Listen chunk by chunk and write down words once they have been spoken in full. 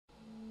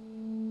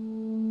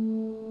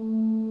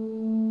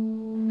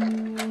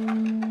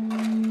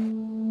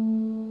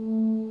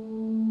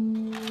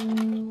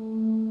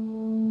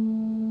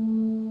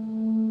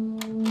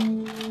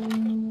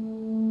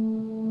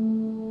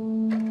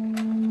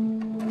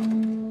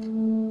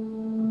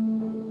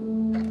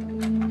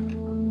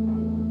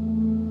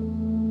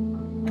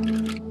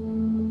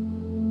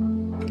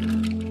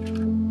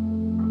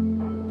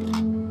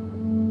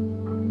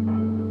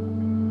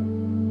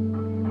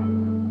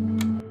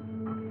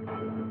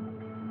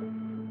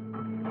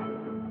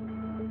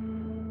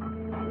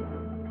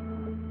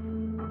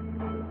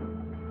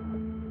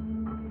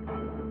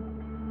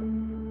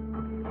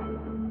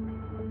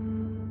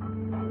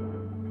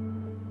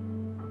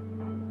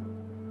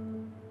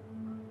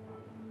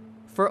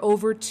For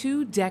over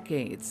 2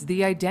 decades,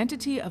 the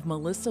identity of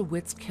Melissa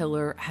Witt's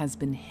killer has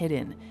been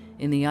hidden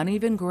in the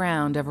uneven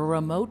ground of a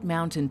remote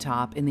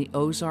mountaintop in the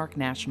Ozark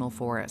National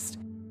Forest.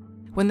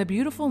 When the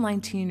beautiful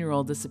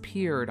 19-year-old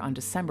disappeared on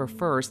December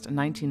 1st,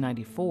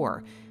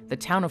 1994, the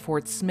town of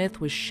Fort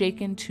Smith was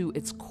shaken to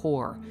its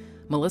core.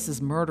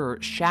 Melissa's murder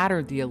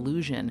shattered the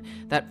illusion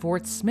that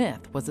Fort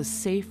Smith was a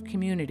safe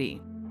community.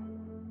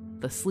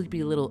 The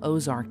sleepy little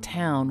Ozark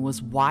town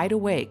was wide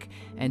awake,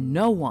 and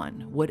no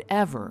one would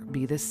ever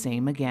be the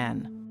same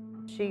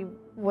again. She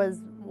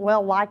was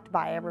well liked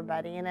by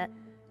everybody, and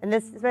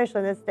this, especially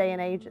in this day and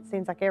age, it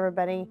seems like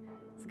everybody's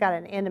got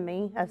an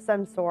enemy of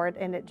some sort,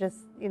 and it just,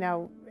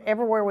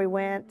 everywhere we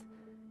went,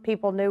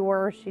 people knew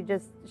her.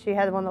 She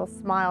had one of those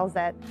smiles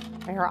that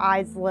her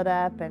eyes lit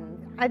up,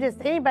 and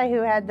anybody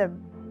who had the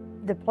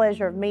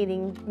pleasure of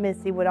meeting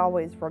Missy would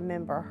always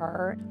remember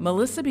her.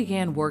 Melissa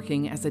began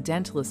working as a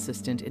dental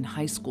assistant in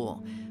high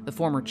school. The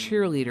former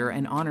cheerleader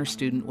and honor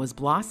student was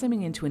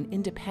blossoming into an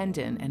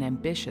independent and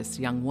ambitious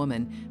young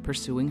woman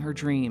pursuing her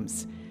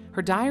dreams.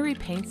 Her diary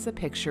paints a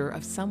picture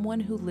of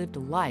someone who lived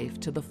life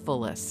to the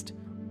fullest.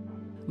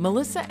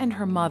 Melissa and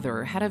her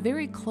mother had a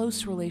very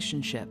close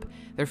relationship.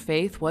 Their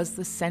faith was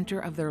the center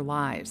of their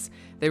lives.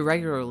 They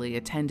regularly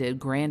attended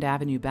Grand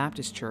Avenue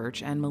Baptist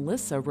Church, and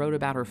Melissa wrote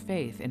about her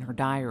faith in her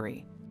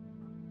diary.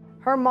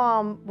 Her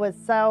mom was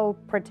so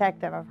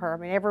protective of her. I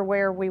mean,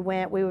 everywhere we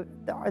went,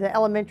 the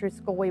elementary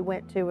school we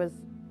went to was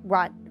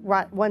right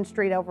one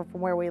street over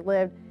from where we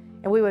lived,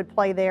 and we would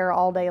play there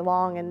all day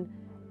long. And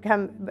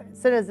as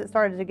soon as it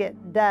started to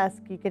get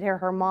dusk, you could hear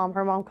her mom.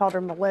 Her mom called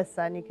her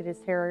Melissa, and you could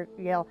just hear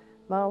her yell,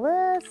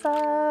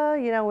 "Melissa,"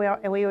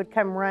 and we would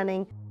come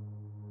running.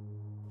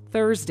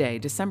 Thursday,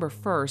 December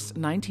 1st,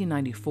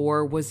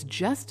 1994, was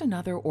just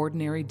another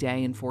ordinary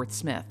day in Fort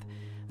Smith.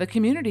 The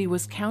community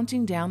was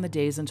counting down the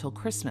days until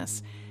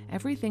Christmas.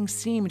 Everything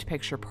seemed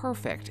picture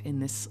perfect in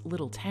this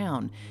little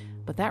town,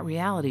 but that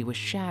reality was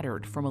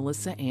shattered for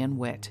Melissa Ann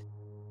Witt.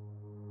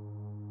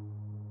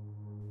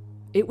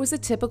 It was a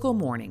typical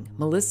morning.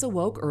 Melissa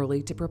woke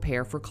early to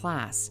prepare for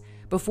class.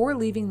 Before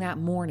leaving that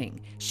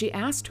morning, she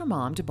asked her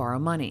mom to borrow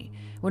money.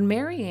 When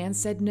Mary Ann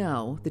said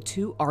no, the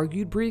two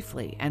argued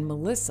briefly, and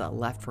Melissa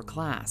left for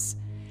class.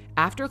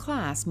 After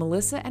class,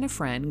 Melissa and a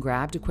friend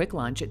grabbed a quick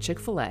lunch at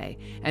Chick-fil-A,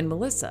 and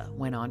Melissa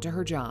went on to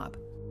her job.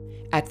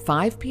 At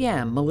 5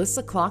 p.m.,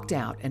 Melissa clocked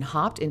out and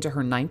hopped into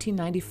her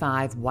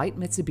 1995 white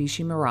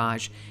Mitsubishi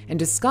Mirage and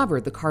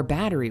discovered the car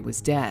battery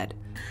was dead.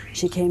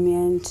 She came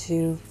in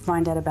to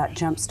find out about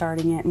jump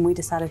starting it, and we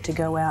decided to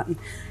go out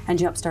and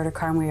jump start her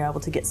car, and we were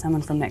able to get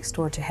someone from next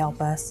door to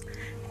help us.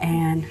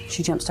 And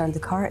she jump started the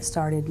car. It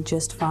started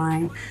just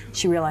fine.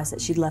 She realized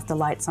that she'd left the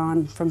lights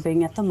on from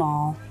being at the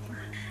mall,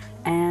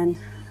 and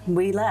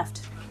we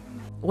left.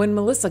 When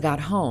Melissa got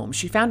home,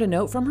 she found a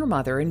note from her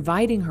mother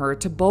inviting her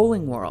to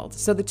Bowling World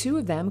so the two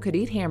of them could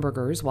eat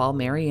hamburgers while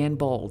Mary Ann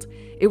bowled.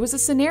 It was a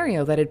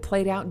scenario that had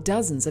played out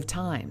dozens of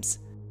times.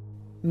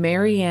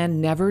 Mary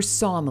Ann never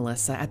saw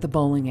Melissa at the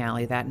bowling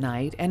alley that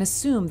night and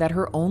assumed that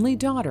her only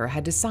daughter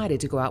had decided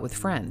to go out with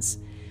friends.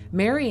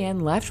 Mary Ann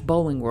left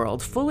Bowling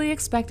World fully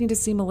expecting to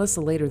see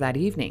Melissa later that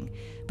evening,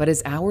 but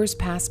as hours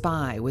passed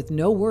by with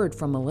no word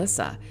from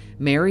Melissa,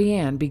 Mary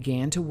Ann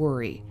began to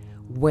worry.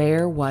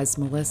 Where was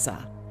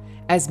Melissa?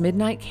 As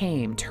midnight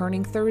came,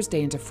 turning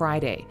Thursday into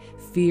Friday,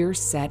 fear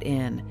set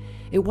in.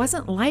 It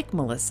wasn't like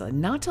Melissa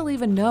not to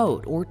leave a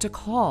note or to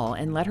call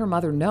and let her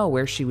mother know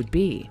where she would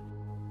be.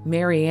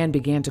 Mary Ann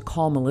began to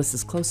call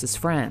Melissa's closest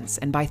friends,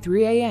 and by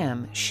 3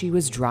 a.m., she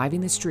was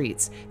driving the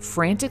streets,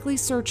 frantically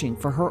searching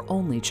for her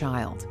only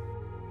child.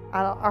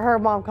 Her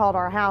mom called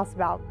our house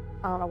about,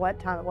 I don't know what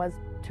time it was,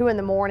 2 in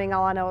the morning.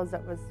 All I know is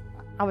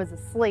I was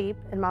asleep,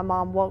 and my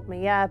mom woke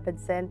me up and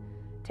said,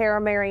 "Tara,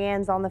 Mary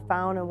Ann's on the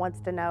phone and wants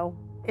to know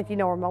if you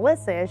know where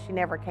Melissa is. She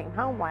never came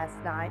home last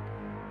night."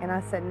 And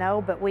I said,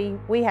 "No, but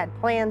we had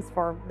plans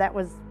that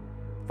was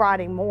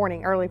Friday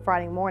morning, early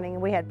Friday morning,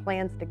 and we had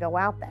plans to go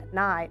out that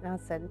night." And I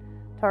said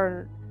to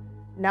her,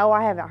 "No,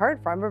 I haven't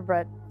heard from her,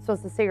 but I'm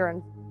supposed to see her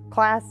in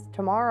class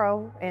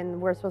tomorrow,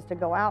 and we're supposed to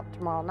go out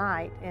tomorrow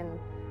night." And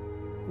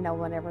no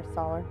one ever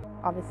saw her,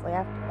 obviously,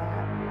 after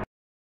that.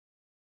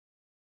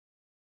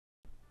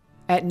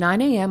 At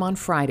 9 a.m. on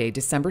Friday,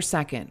 December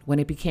 2nd, when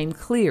it became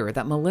clear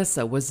that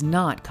Melissa was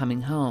not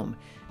coming home,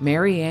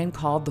 Mary Ann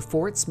called the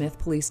Fort Smith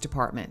Police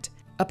Department.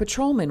 A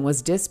patrolman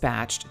was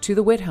dispatched to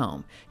the Witt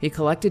home. He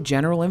collected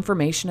general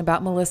information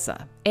about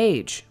Melissa: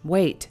 age,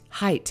 weight,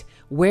 height,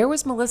 where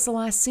was Melissa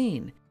last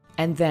seen?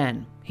 And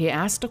then he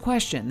asked a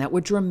question that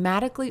would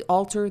dramatically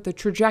alter the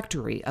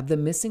trajectory of the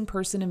missing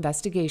person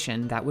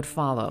investigation that would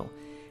follow.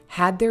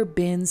 Had there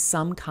been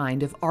some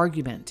kind of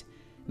argument?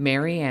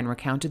 Mary Ann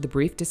recounted the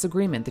brief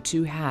disagreement the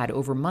two had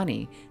over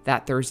money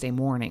that Thursday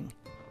morning.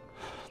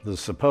 The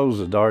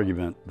supposed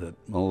argument that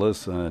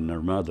Melissa and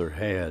her mother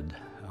had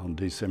on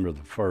December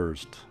the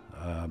 1st,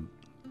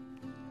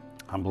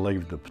 I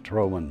believe the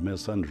patrolman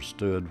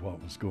misunderstood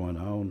what was going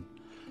on.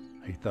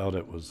 He thought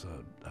it was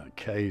a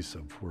case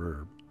of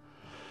where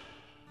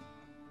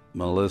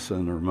Melissa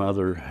and her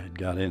mother had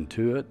got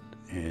into it,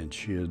 and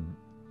she had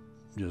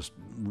just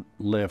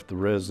left the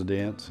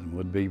residence and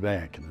would be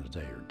back in a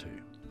day or two.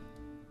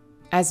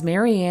 As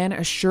Mary Ann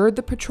assured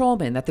the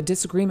patrolman that the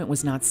disagreement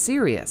was not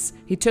serious,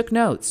 he took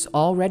notes,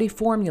 already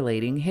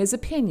formulating his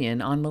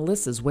opinion on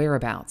Melissa's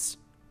whereabouts.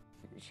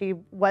 She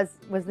was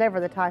never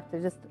the type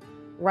to just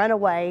run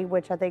away,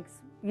 which I think is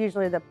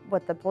usually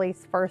what the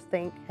police first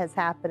think has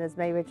happened is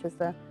maybe it's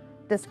just a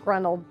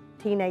disgruntled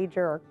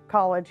teenager or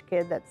college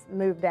kid that's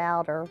moved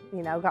out or,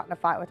 got in a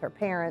fight with her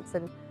parents.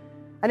 And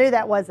I knew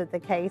that wasn't the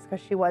case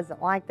because she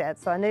wasn't like that.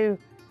 So I knew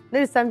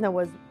something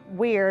was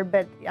weird,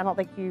 but I don't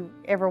think you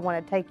ever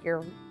want to take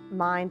your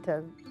mind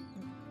to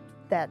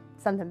that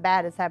something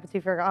bad has happened. So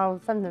you figure,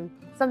 oh,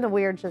 something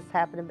weird just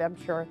happened, but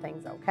I'm sure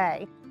things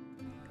okay.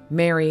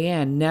 Mary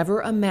Ann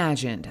never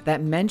imagined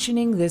that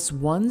mentioning this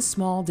one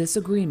small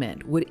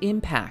disagreement would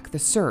impact the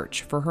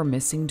search for her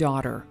missing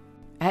daughter.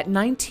 At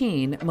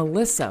 19,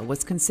 Melissa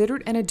was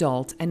considered an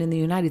adult, and in the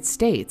United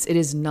States, it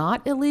is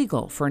not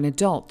illegal for an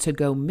adult to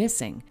go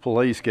missing.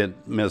 Police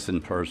get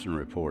missing person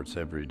reports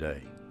every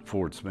day,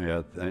 Fort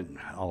Smith and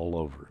all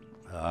over,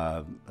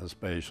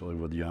 especially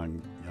with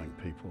young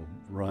people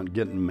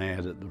getting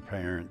mad at their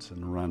parents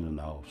and running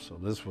off. So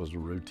this was a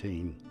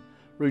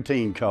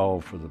routine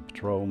call for the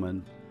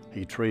patrolman.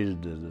 He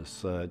treated it as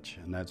such,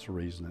 and that's the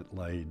reason it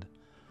laid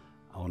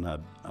on a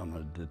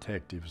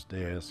detective's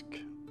desk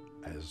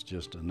as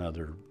just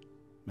another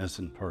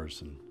missing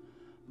person,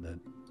 that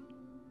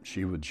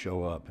she would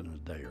show up in a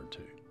day or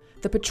two.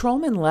 The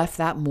patrolman left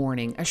that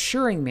morning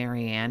assuring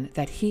Mary Ann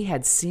that he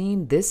had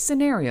seen this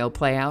scenario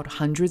play out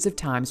hundreds of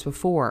times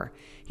before.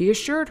 He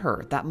assured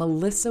her that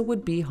Melissa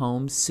would be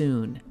home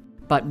soon.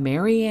 But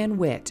Mary Ann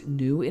Witt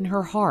knew in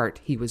her heart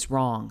he was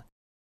wrong.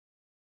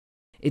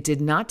 It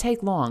did not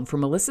take long for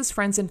Melissa's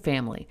friends and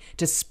family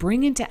to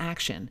spring into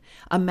action.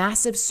 A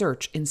massive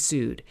search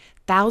ensued.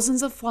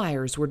 Thousands of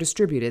flyers were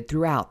distributed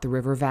throughout the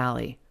River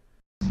Valley.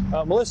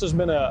 Melissa's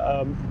been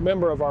a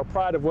member of our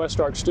Pride of West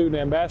Ark student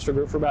ambassador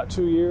group for about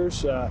 2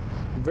 years.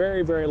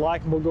 Very, very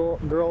likable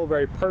girl,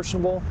 very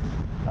personable.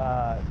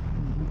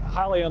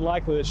 Highly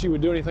unlikely that she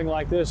would do anything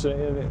like this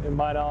in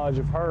my knowledge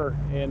of her,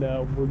 and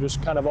we're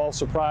just kind of all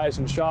surprised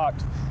and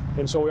shocked,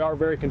 and so we are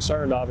very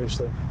concerned,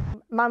 obviously.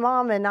 My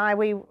mom and I,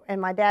 and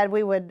my dad,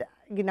 we would,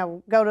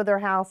 go to their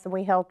house and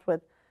we helped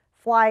with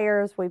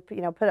flyers. We,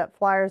 put up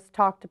flyers,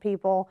 talk to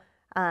people.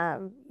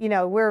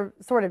 We're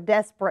sort of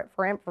desperate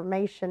for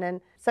information, and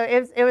so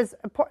it was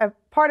a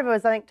part of it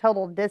was, I think,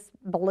 total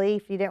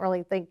disbelief. You didn't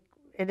really think,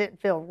 it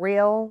didn't feel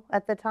real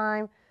at the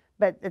time,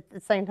 but at the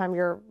same time,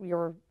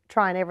 you're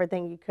trying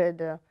everything you could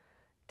to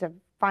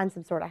find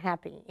some sort of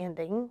happy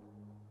ending.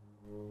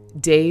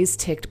 Days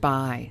ticked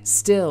by,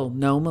 still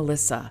no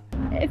Melissa.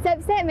 It's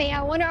upset me.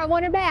 I want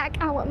her back.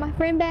 I want my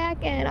friend back,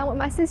 and I want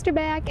my sister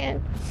back,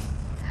 and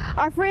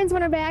our friends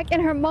want her back,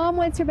 and her mom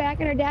wants her back,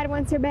 and her dad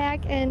wants her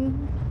back,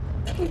 and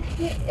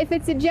if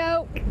it's a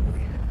joke,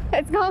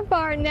 it's gone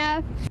far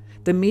enough.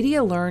 The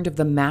media learned of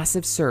the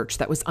massive search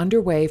that was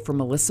underway for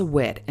Melissa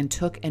Witt and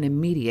took an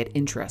immediate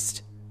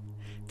interest.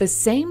 The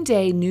same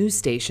day, news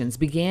stations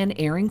began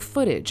airing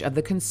footage of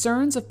the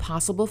concerns of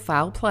possible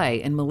foul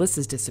play in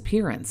Melissa's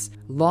disappearance.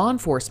 Law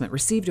enforcement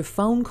received a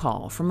phone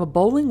call from a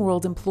Bowling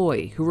World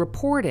employee who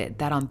reported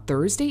that on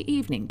Thursday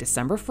evening,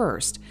 December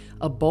 1st,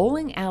 a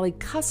bowling alley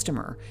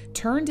customer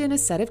turned in a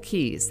set of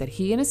keys that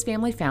he and his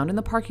family found in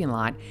the parking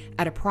lot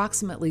at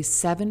approximately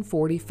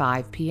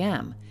 7:45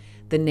 p.m.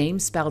 The name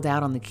spelled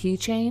out on the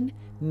keychain,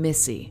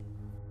 Missy.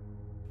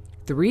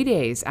 3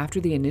 days after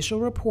the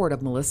initial report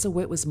of Melissa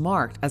Witt was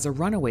marked as a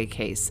runaway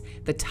case,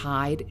 the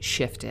tide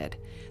shifted.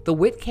 The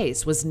Witt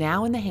case was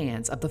now in the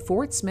hands of the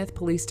Fort Smith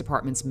Police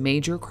Department's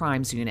Major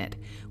Crimes Unit.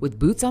 With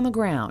boots on the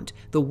ground,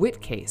 the Witt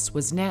case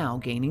was now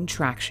gaining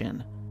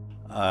traction.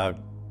 A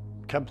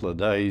couple of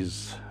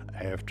days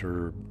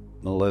after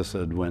Melissa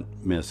had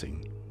went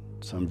missing,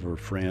 some of her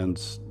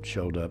friends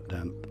showed up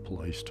down at the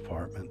police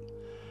department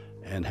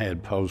and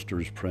had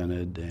posters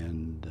printed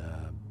and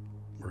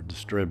were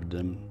distributing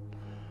them,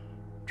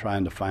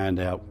 trying to find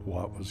out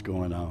what was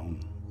going on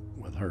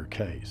with her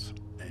case.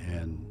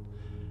 And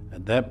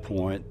at that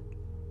point,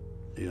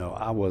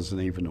 I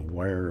wasn't even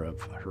aware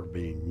of her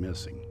being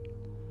missing.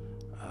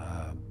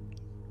 I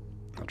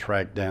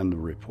tracked down the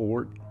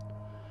report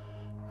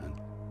and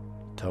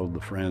told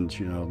the friends,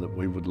 that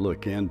we would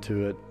look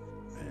into it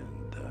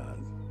and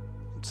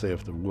see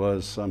if there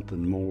was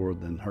something more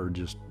than her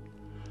just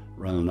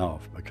running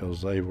off,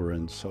 because they were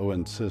so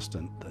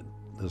insistent that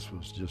this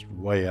was just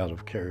way out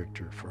of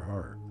character for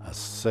her. A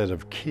set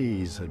of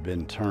keys had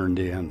been turned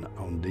in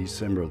on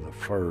December the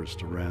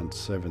 1st around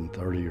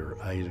 7:30 or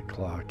 8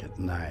 o'clock at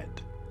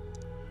night.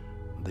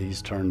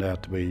 These turned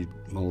out to be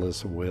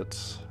Melissa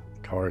Witt's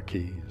car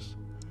keys.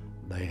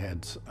 They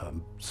had a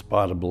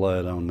spot of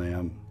blood on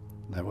them.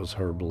 That was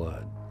her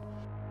blood.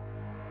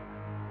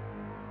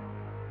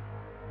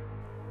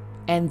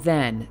 And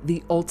then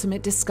the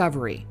ultimate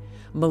discovery.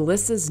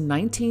 Melissa's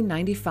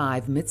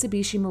 1995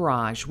 Mitsubishi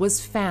Mirage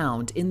was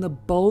found in the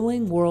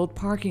Bowling World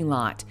parking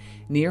lot.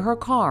 Near her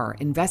car,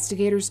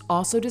 investigators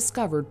also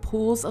discovered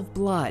pools of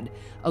blood,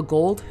 a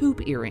gold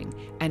hoop earring,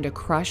 and a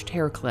crushed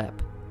hair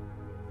clip.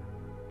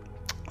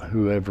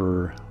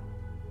 Whoever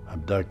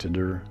abducted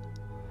her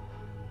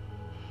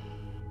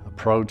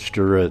approached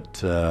her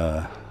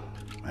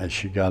as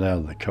she got out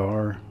of the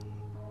car.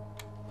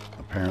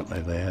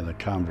 Apparently they had a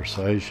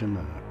conversation,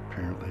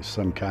 apparently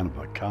some kind of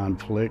a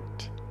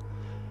conflict.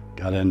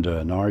 Got into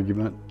an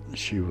argument.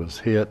 She was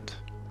hit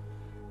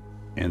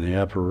in the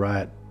upper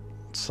right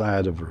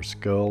side of her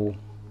skull.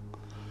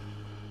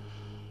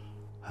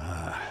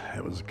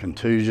 It was a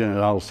contusion. It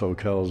also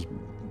caused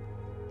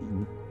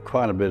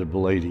quite a bit of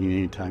bleeding.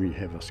 Anytime you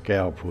have a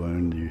scalp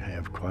wound, you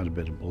have quite a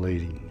bit of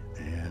bleeding.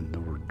 And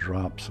there were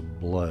drops of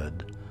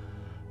blood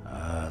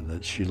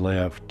that she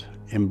left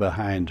in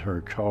behind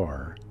her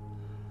car.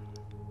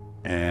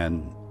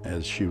 And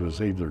as she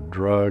was either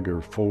drugged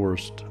or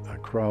forced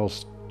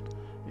across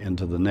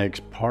into the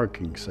next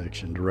parking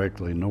section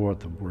directly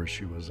north of where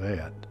she was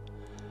at,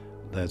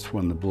 that's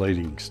when the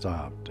bleeding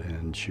stopped,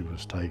 and she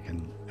was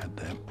taken at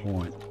that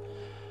point,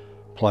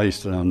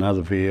 placed in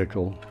another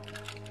vehicle,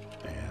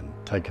 and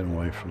taken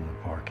away from the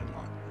parking lot.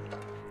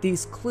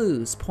 These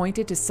clues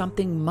pointed to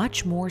something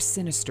much more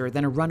sinister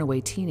than a runaway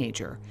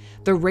teenager.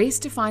 The race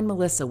to find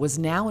Melissa was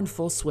now in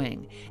full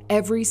swing.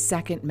 Every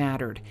second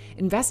mattered.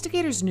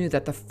 Investigators knew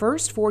that the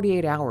first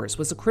 48 hours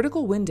was a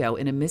critical window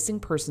in a missing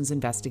persons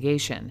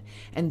investigation,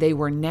 and they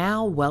were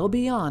now well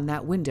beyond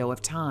that window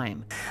of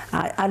time.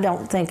 I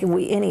don't think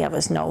any of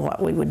us know what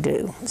we would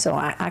do, so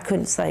I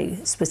couldn't say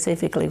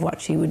specifically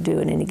what she would do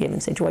in any given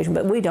situation,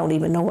 but we don't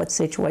even know what the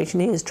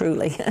situation is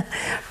truly,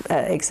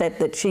 except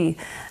that she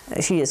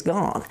is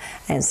gone.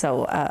 And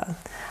so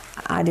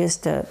I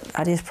just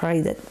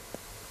pray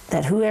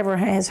that whoever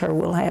has her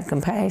will have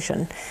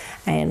compassion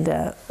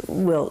and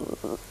will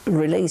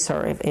release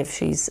her if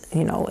she's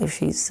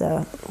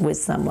with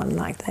someone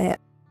like that.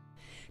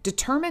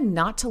 Determined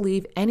not to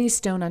leave any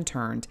stone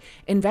unturned,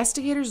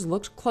 investigators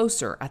looked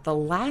closer at the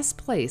last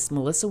place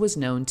Melissa was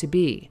known to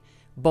be,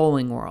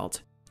 Bowling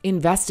World.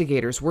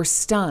 Investigators were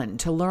stunned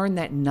to learn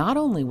that not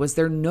only was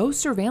there no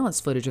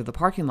surveillance footage of the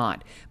parking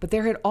lot, but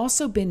there had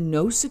also been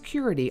no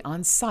security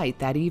on site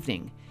that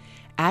evening.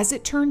 As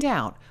it turned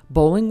out,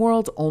 Bowling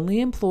World only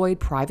employed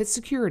private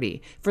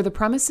security for the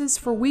premises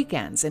for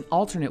weekends and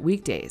alternate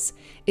weekdays.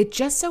 It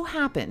just so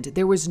happened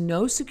there was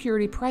no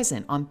security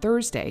present on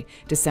Thursday,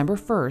 December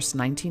 1st,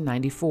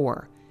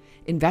 1994.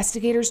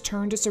 Investigators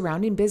turned to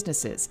surrounding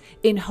businesses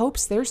in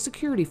hopes their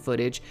security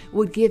footage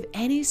would give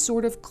any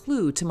sort of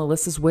clue to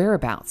Melissa's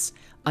whereabouts.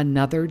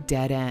 Another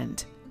dead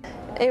end.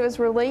 It was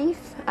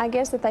relief, I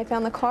guess, that they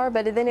found the car,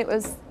 but then it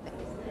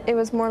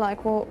was more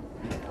like, well,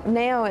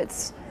 now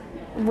it's,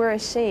 where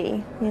is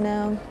she, you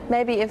know?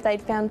 Maybe if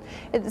they'd found,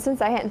 since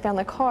they hadn't found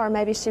the car,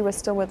 maybe she was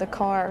still with the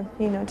car,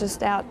 you know,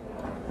 just out,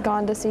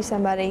 gone to see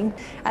somebody.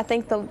 I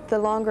think the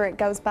longer it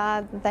goes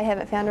by, they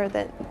haven't found her,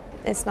 that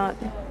it's not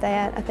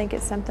that. I think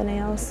it's something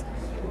else.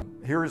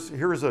 Here's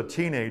a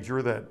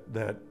teenager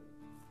that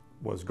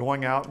was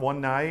going out one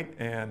night,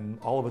 and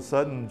all of a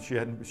sudden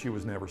she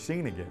was never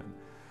seen again.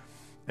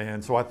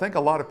 And so I think a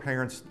lot of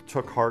parents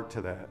took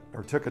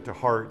it to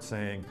heart,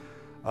 saying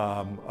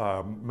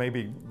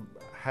maybe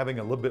having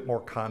a little bit more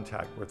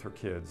contact with her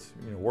kids.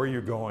 You know, where are you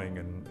going,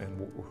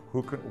 and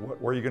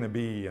where are you going to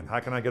be, and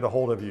how can I get a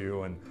hold of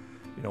you, and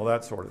you know,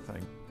 that sort of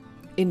thing.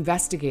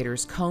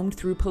 Investigators combed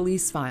through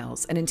police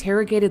files and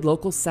interrogated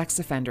local sex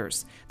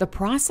offenders. The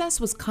process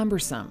was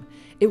cumbersome.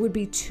 It would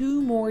be 2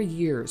 more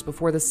years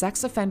before the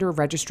Sex Offender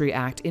Registry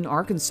Act in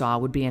Arkansas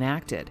would be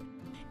enacted.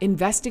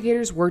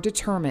 Investigators were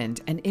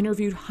determined and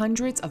interviewed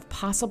hundreds of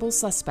possible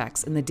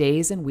suspects in the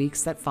days and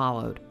weeks that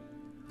followed.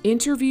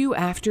 Interview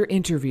after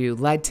interview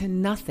led to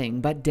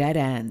nothing but dead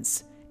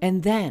ends.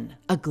 And then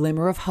a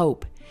glimmer of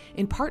hope.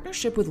 In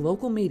partnership with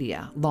local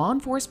media, law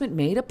enforcement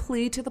made a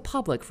plea to the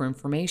public for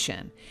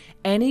information.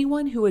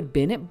 Anyone who had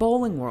been at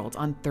Bowling World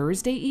on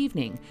Thursday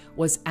evening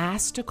was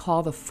asked to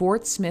call the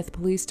Fort Smith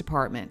Police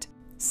Department.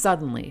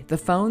 Suddenly, the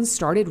phones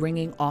started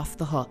ringing off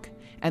the hook,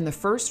 and the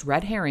first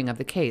red herring of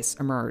the case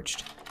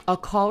emerged. A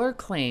caller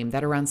claimed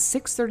that around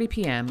 6:30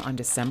 p.m. on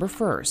December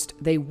 1st,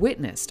 they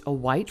witnessed a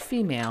white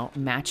female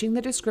matching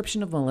the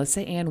description of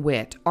Melissa Ann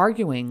Witt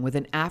arguing with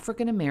an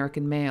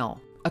African-American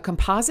male. A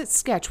composite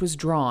sketch was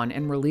drawn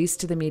and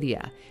released to the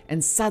media,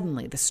 and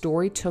suddenly the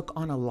story took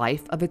on a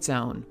life of its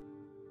own.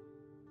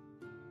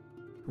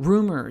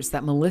 Rumors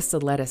that Melissa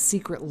led a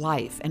secret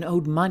life and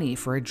owed money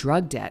for a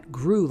drug debt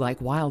grew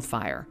like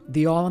wildfire.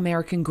 The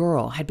all-American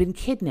girl had been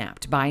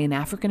kidnapped by an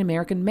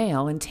African-American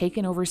male and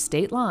taken over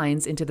state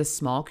lines into the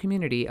small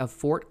community of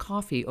Fort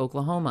Coffee,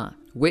 Oklahoma.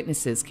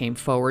 Witnesses came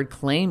forward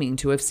claiming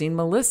to have seen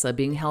Melissa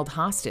being held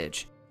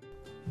hostage.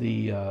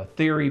 The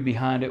theory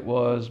behind it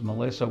was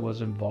Melissa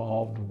was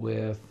involved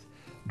with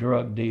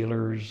drug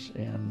dealers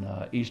in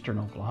eastern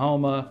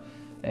Oklahoma,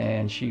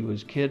 and she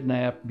was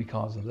kidnapped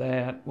because of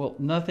that. Well,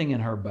 nothing in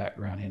her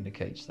background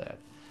indicates that.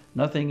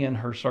 nothing in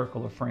her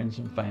circle of friends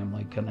and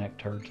family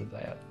connect her to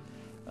that.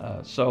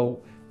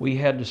 So we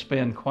had to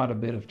spend quite a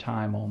bit of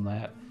time on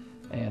that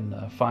and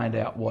find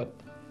out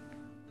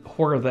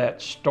where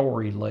that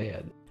story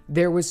led.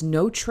 There was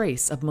no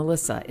trace of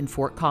Melissa in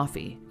Fort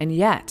Coffee, and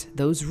yet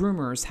those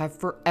rumors have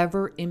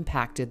forever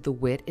impacted the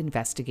Witt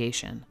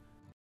investigation.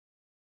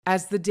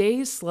 As the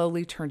days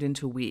slowly turned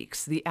into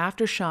weeks, the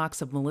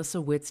aftershocks of Melissa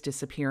Witt's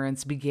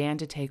disappearance began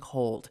to take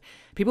hold.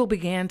 People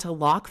began to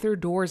lock their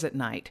doors at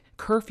night.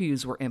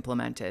 Curfews were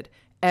implemented.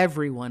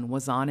 Everyone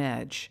was on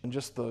edge. And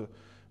just the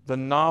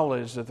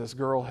knowledge that this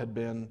girl had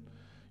been,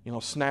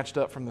 snatched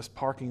up from this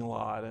parking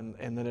lot,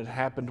 and that it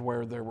happened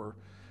where there were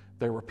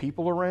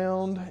people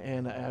around,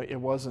 and it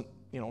wasn't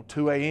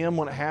 2 a.m.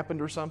 when it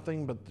happened or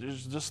something, but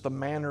there's just the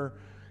manner,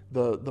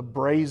 the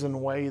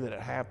brazen way that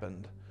it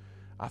happened,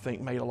 I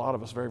think made a lot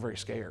of us very, very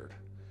scared.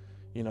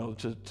 And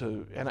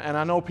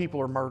I know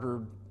people are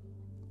murdered,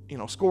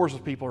 scores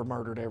of people are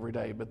murdered every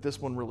day, but this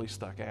one really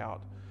stuck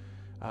out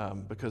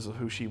because of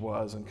who she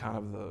was and kind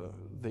of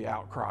the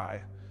outcry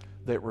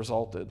that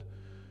resulted.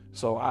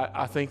 So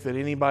I think that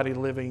anybody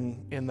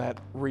living in that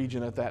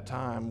region at that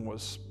time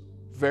was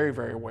very,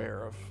 very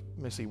aware of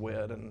Missy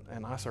Witt,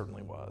 and I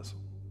certainly was.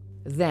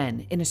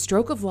 Then, in a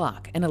stroke of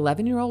luck, an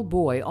 11-year-old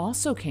boy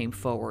also came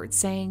forward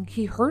saying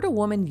he heard a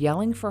woman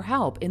yelling for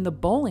help in the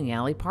bowling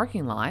alley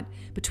parking lot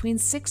between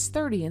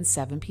 6:30 and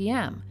 7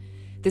 p.m.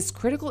 This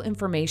critical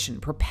information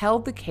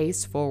propelled the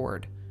case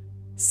forward.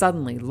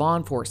 Suddenly, law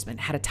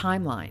enforcement had a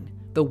timeline.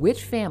 The Witt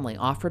family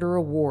offered a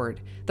reward.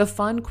 The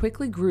fund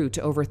quickly grew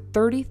to over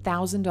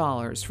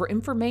 $30,000 for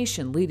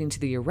information leading to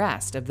the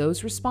arrest of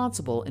those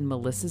responsible in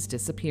Melissa's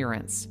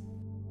disappearance.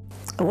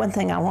 One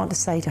thing I want to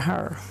say to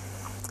her,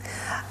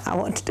 I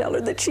want to tell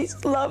her that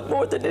she's loved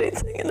more than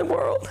anything in the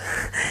world,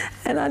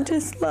 and I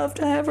just love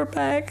to have her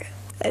back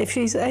if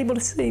she's able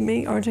to see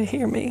me or to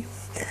hear me.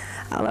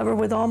 I love her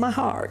with all my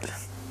heart.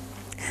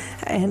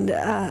 And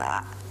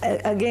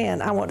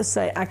again, I want to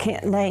say I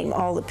can't name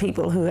all the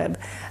people who have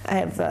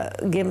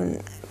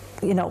given,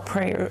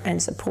 prayer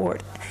and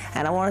support,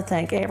 and I want to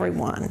thank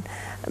everyone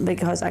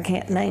because I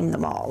can't name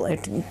them all.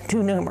 They're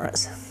too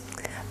numerous.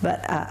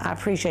 But I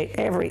appreciate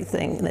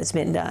everything that's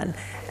been done,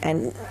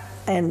 and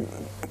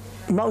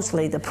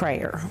mostly the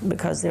prayer,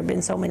 because there have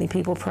been so many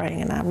people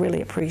praying, and I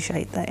really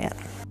appreciate that.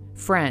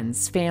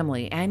 Friends,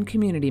 family, and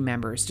community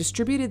members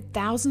distributed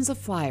thousands of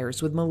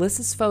flyers with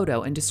Melissa's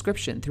photo and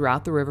description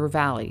throughout the River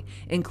Valley,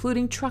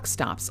 including truck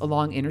stops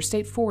along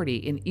Interstate 40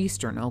 in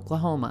eastern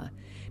Oklahoma.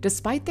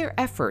 Despite their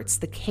efforts,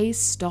 the case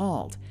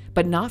stalled,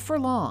 but not for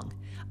long.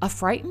 A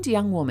frightened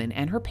young woman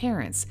and her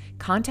parents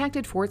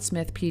contacted Fort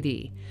Smith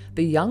PD.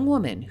 The young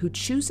woman, who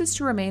chooses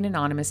to remain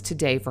anonymous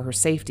today for her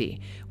safety,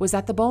 was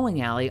at the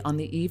bowling alley on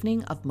the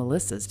evening of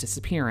Melissa's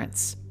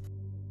disappearance.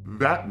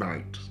 That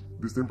night,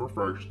 December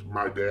 1st,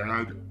 my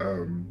dad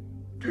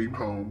came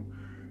home,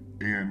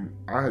 and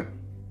I had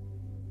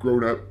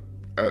grown up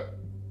at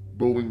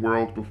Bowling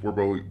World before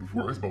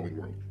it was Bowling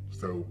World.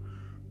 So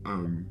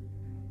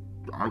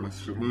I was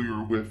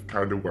familiar with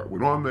kind of what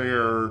went on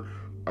there.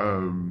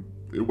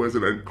 It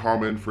wasn't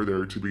uncommon for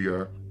there to be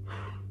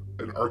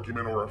an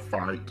argument or a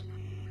fight.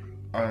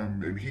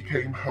 And he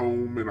came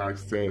home, and I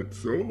said,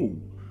 "So,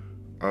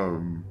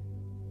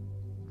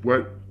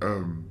 what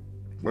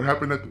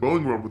happened at the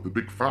Bowling World with the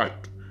big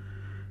fight?"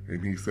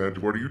 And he said,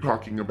 "What are you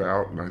talking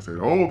about?" And I said,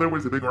 "Oh, there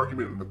was a big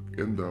argument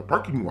in the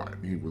parking lot."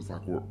 And he was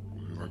like, well,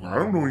 I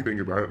don't know anything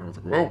about it. And I was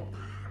like, well,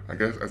 I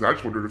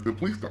just wondered if the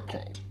police got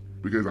called,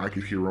 because I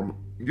could hear them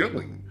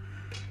yelling.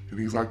 And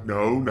he's like,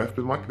 no,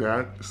 nothing like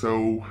that.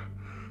 So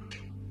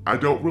I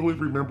don't really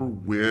remember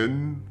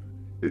when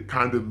it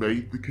kind of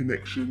made the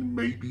connection,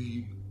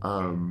 maybe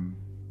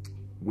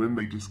when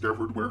they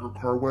discovered where her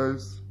car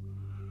was,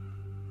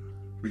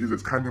 because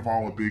it's kind of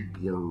all a big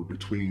blur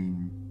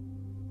between,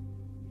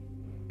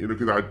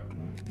 because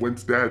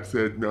once Dad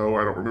said, no,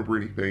 I don't remember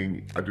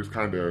anything, I just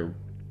kind of,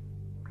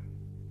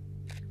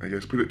 I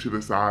guess, put it to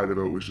the side of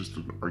it was just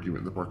an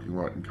argument in the parking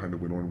lot and kind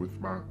of went on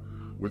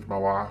with my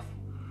life.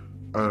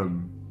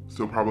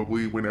 So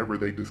probably whenever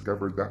they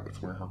discovered that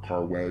was where her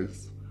car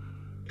was,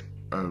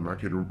 I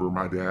can remember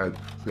my dad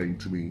saying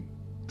to me,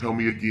 "Tell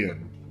me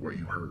again what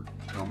you heard.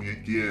 Tell me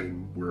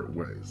again where it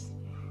was."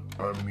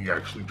 And he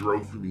actually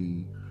drove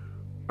me,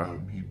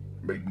 he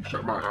made me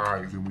shut my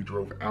eyes, and we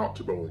drove out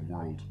to Bowling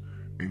World,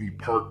 and he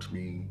parked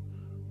me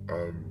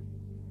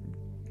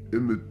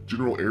in the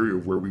general area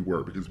of where we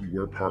were, because we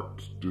were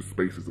parked just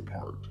spaces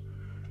apart.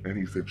 And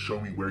he said, "Show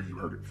me where you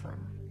heard it from."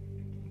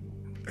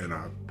 And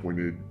I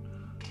pointed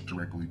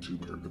directly to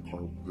where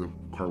the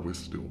car was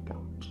still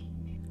parked.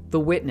 The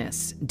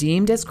witness,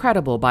 deemed as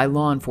credible by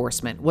law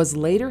enforcement, was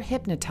later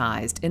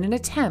hypnotized in an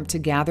attempt to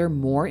gather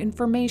more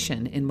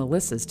information in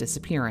Melissa's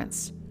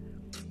disappearance.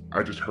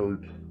 I just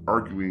heard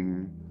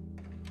arguing,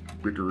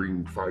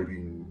 bickering,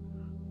 fighting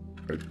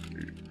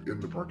in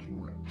the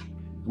parking lot.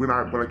 When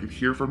I could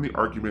hear from the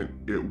argument,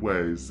 it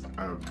was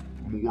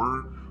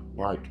more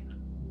like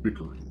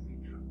bickering.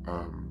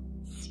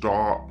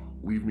 Stop,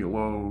 leave me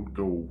alone,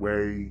 go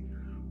away.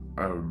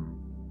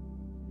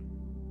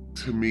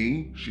 to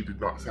me, she did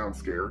not sound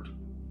scared.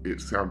 It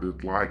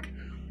sounded like,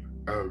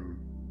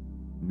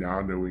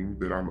 now knowing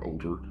that I'm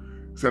older,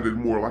 sounded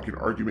more like an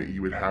argument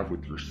you would have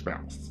with your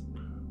spouse.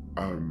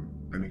 I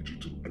need you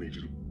to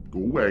go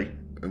away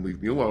and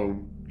leave me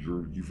alone.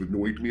 You've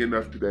annoyed me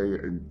enough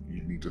today, and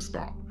you need to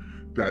stop.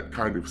 That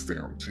kind of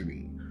sound to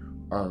me.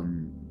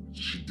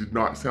 She did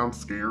not sound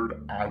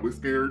scared. I was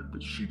scared,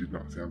 but she did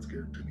not sound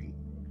scared to me.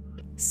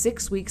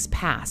 6 weeks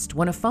passed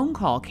when a phone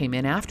call came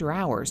in after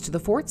hours to the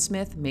Fort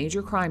Smith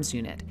Major Crimes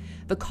Unit.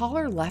 The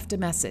caller left a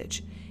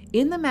message.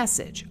 In the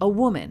message, a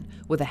woman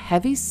with a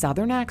heavy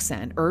Southern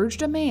accent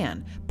urged a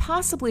man,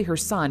 possibly her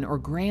son or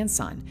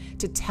grandson,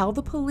 to tell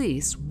the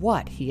police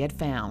what he had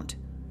found.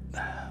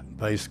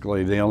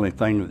 Basically, the only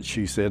thing that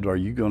she said, are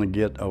you going to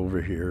get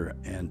over here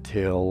and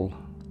tell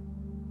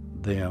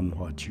them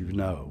what you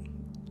know?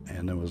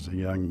 And there was a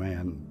young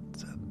man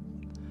said,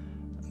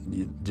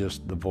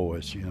 just the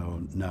voice,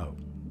 no.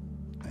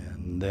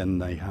 And then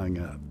they hung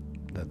up.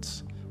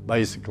 That's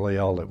basically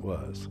all it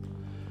was.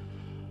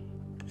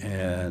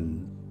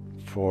 And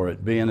for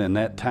it being in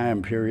that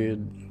time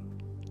period,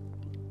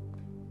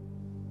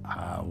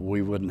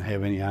 we wouldn't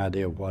have any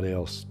idea what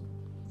else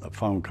a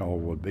phone call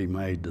would be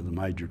made to the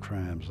Major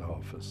Crimes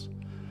Office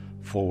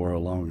for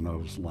along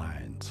those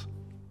lines.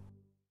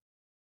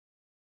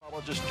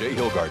 Meteorologist Jay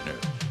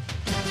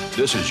Hillgardner.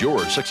 This is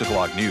your 6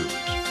 o'clock news.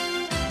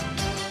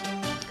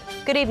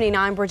 Good evening,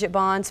 I'm Bridget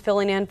Bonds,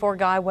 filling in for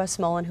Guy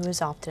Westmoreland, who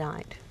is off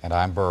tonight. And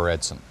I'm Burr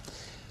Edson.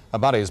 A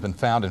body has been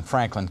found in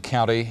Franklin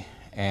County,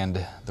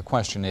 and the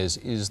question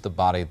is the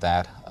body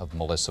that of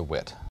Melissa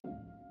Witt?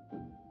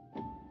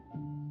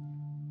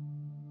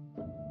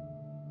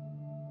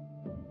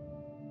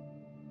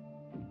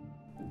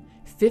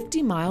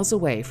 "50 miles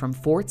away from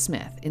Fort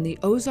Smith in the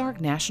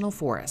Ozark National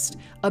Forest,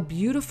 a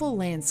beautiful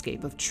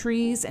landscape of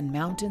trees and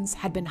mountains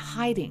had been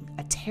hiding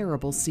a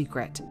terrible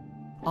secret.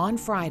 On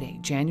Friday,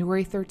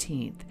 January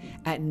 13th,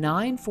 at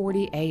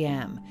 9:40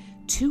 a.m.,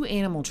 2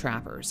 animal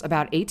trappers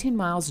about 18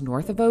 miles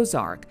north of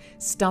Ozark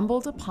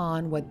stumbled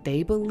upon what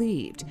they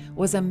believed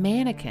was a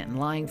mannequin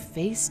lying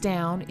face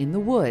down in the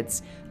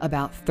woods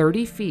about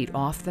 30 feet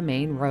off the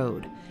main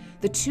road.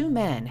 The 2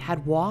 men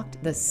had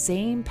walked the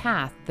same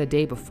path the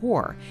day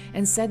before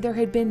and said there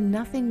had been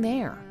nothing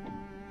there.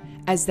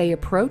 As they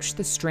approached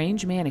the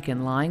strange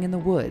mannequin lying in the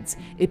woods,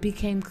 it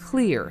became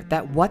clear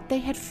that what they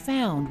had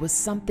found was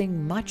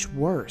something much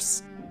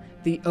worse.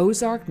 The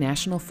Ozark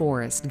National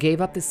Forest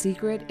gave up the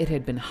secret it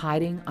had been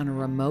hiding on a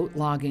remote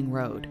logging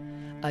road: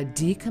 a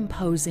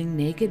decomposing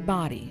naked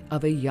body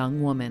of a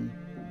young woman.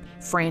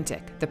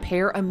 Frantic, the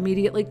pair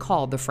immediately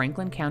called the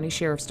Franklin County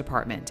Sheriff's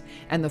Department,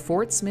 and the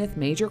Fort Smith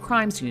Major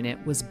Crimes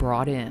Unit was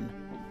brought in.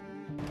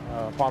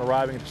 Upon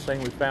arriving at the scene,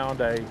 we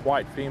found a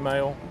white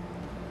female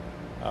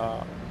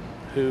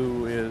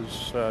who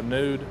is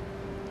nude,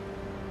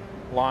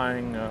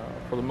 lying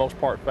for the most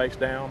part face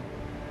down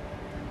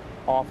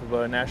off of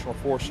a National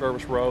Forest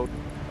Service road,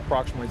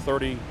 approximately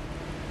 30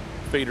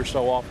 feet or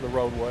so off the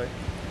roadway.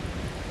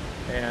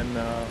 And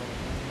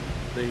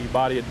the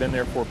body had been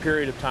there for a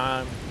period of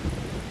time.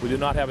 We do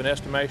not have an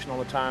estimation on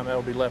the time. That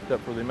will be left up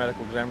for the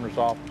medical examiner's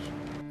office.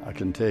 I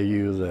can tell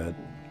you that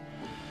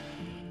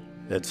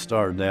it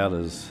started out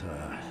as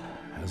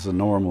a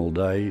normal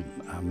day.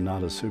 I'm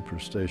not a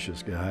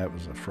superstitious guy. It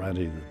was a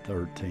Friday the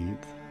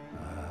 13th.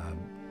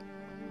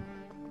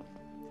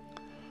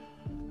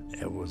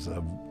 It was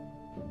a,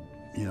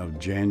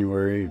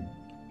 January,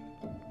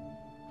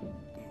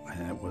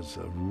 and it was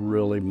a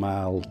really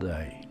mild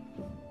day.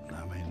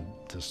 I mean,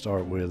 to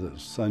start with, it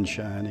was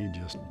sunshiny,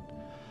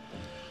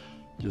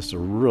 just a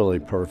really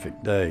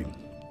perfect day.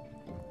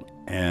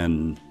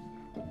 And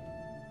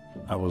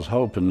I was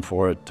hoping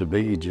for it to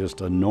be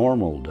just a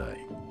normal day.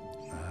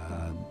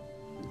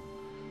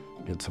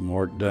 Get some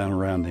work done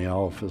around the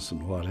office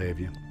and what have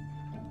you.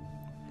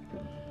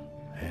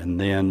 And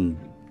then,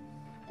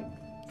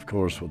 of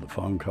course, with a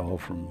phone call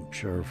from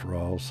Sheriff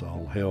Ross,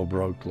 all hell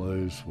broke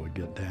loose. We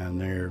get down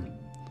there,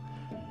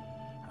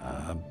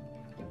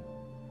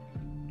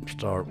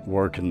 start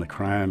working the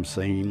crime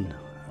scene.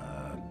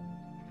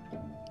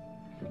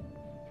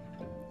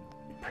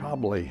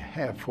 Probably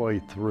halfway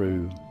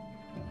through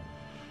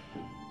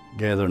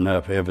gathering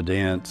up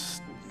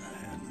evidence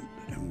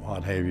and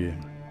what have you,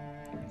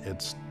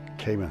 it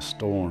came a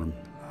storm,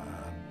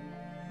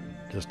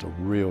 just a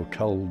real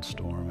cold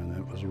storm, and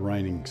it was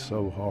raining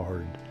so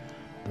hard.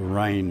 The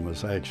rain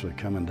was actually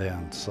coming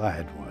down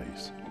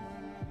sideways,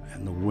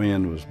 and the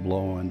wind was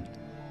blowing.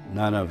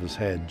 None of us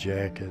had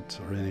jackets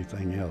or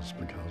anything else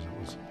because it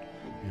was,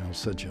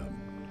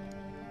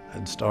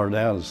 it started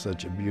out as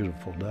such a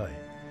beautiful day.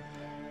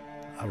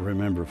 I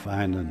remember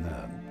finding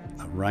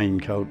a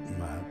raincoat in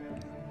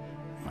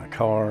my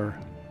car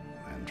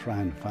and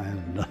trying to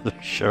find another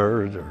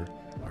shirt or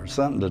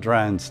something to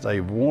try and stay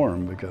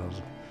warm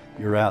because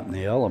you're out in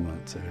the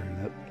elements there,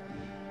 and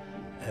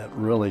it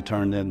really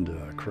turned into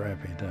a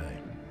crappy day.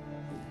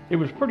 It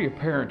was pretty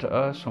apparent to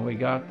us when we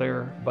got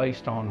there,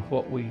 based on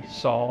what we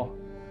saw,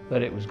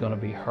 that it was going to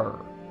be her.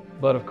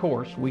 But of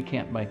course, we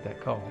can't make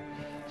that call.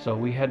 So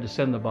we had to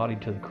send the body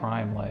to the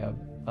crime lab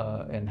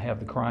and have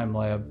the crime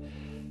lab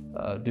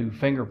do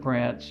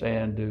fingerprints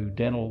and do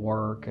dental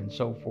work and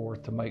so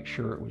forth to make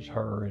sure it was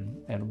her.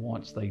 And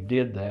once they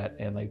did that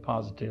and they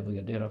positively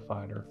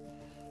identified her,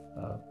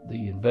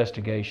 the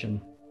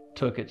investigation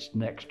took its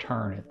next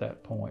turn at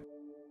that point.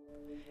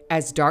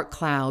 As dark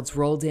clouds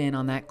rolled in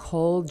on that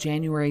cold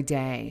January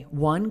day,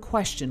 one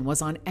question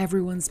was on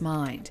everyone's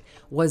mind.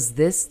 Was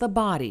this the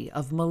body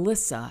of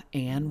Melissa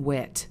Ann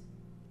Witt?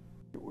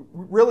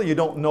 Really, you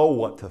don't know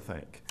what to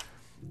think,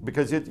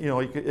 because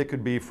it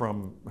could be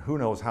from who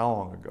knows how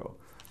long ago.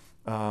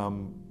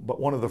 But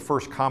one of the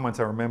first comments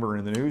I remember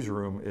in the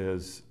newsroom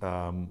is,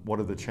 what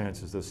are the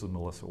chances this is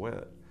Melissa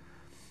Witt?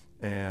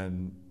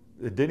 And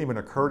it didn't even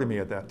occur to me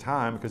at that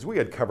time, because we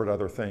had covered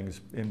other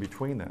things in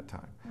between that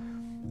time.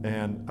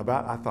 And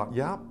I thought,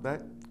 yeah,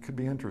 that could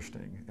be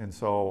interesting. And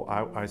so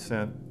I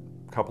sent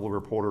a couple of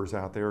reporters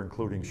out there,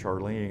 including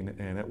Charlene,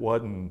 and it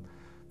wasn't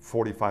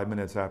 45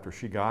 minutes after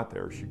she got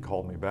there, she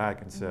called me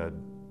back and said,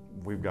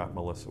 we've got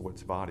Melissa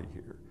Witt's body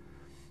here.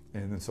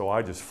 And then so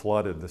I just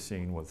flooded the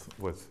scene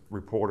with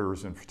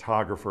reporters and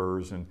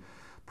photographers, and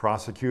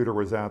prosecutor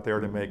was out there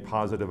to make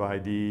positive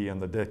ID,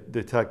 and the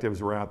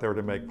detectives were out there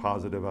to make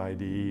positive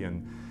ID,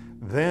 and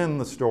then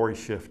the story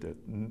shifted.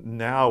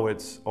 Now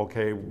it's,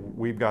 okay,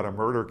 we've got a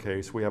murder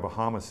case, we have a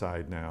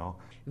homicide now.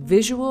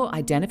 Visual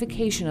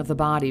identification of the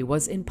body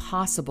was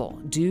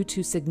impossible due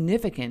to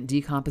significant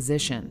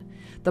decomposition.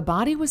 The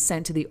body was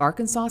sent to the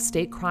Arkansas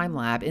State Crime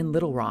Lab in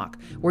Little Rock,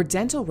 where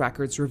dental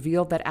records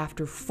revealed that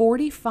after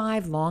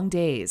 45 long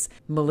days,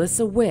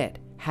 Melissa Witt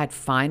had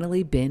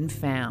finally been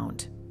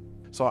found.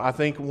 So I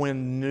think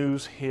when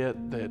news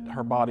hit that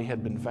her body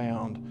had been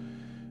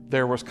found,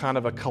 there was kind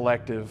of a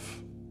collective,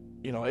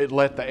 it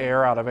let the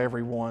air out of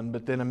everyone,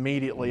 but then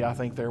immediately I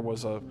think there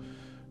was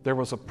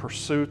a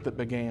pursuit that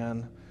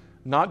began,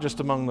 not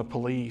just among the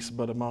police,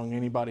 but among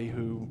anybody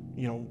who,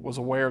 was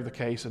aware of the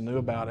case and knew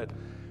about it,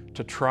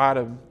 to try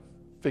to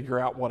figure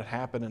out what had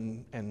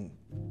happened and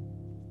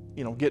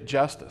get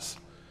justice.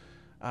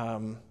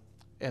 And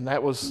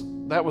that was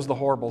the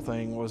horrible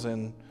thing, was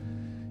in,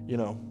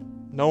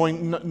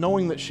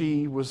 knowing that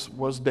she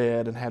was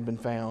dead and had been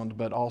found,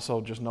 but also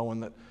just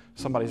knowing that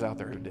somebody's out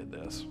there who did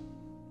this.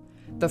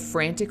 The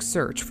frantic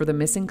search for the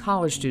missing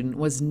college student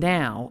was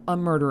now a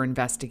murder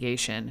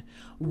investigation.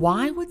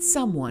 Why would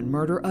someone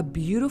murder a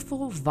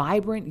beautiful,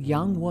 vibrant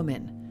young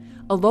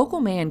woman? A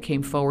local man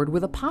came forward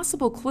with a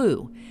possible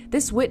clue.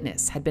 This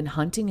witness had been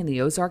hunting in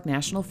the Ozark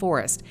National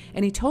Forest,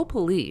 and he told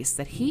police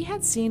that he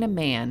had seen a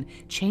man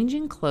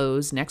changing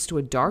clothes next to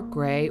a dark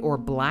gray or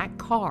black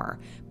car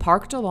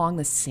parked along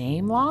the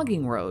same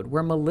logging road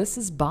where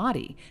Melissa's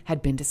body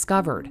had been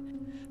discovered.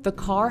 The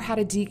car had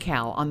a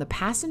decal on the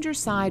passenger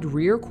side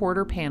rear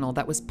quarter panel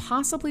that was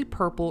possibly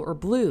purple or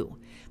blue.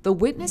 The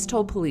witness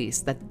told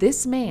police that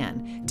this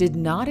man did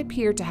not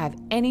appear to have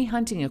any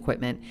hunting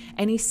equipment,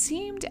 and he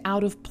seemed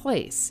out of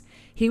place.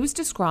 He was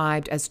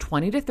described as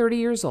 20 to 30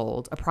 years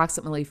old,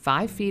 approximately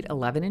 5 feet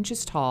 11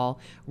 inches tall,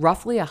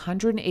 roughly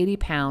 180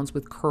 pounds,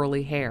 with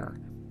curly hair.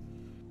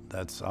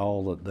 That's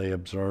all that they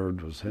observed,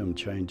 was him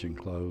changing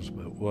clothes,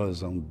 but it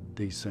was on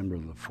December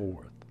the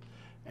 4th.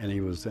 And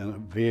he was in a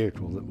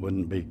vehicle that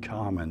wouldn't be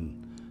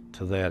common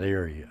to that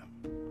area.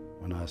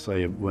 When I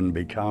say it wouldn't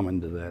be common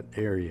to that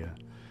area,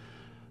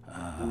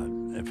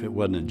 if it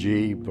wasn't a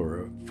Jeep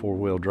or a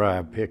four-wheel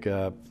drive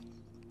pickup,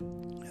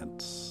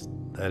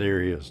 that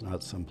area is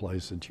not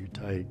someplace that you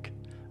take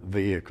a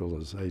vehicle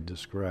as they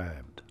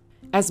described.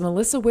 As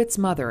Melissa Witt's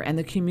mother and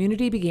the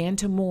community began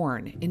to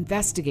mourn,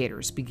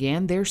 investigators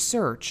began their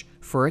search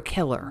for a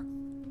killer.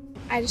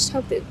 I just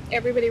hope that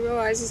everybody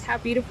realizes how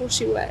beautiful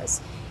she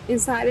was,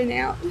 inside and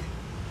out,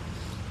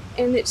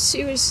 and that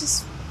she was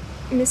just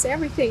Miss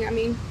Everything. I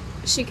mean,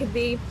 she could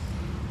be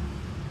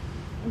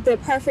the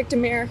perfect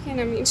American.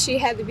 I mean, she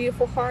had the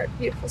beautiful heart,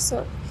 beautiful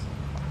soul.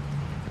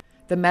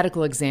 The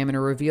medical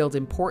examiner revealed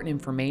important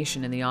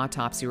information in the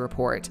autopsy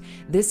report.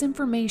 This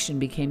information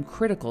became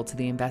critical to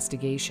the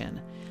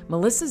investigation.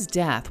 Melissa's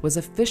death was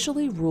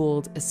officially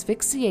ruled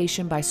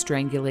asphyxiation by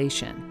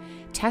strangulation.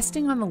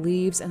 Testing on the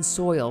leaves and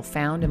soil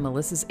found in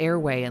Melissa's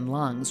airway and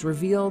lungs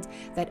revealed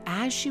that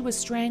as she was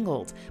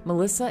strangled,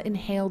 Melissa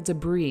inhaled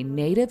debris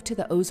native to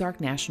the Ozark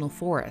National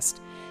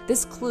Forest.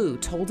 This clue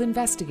told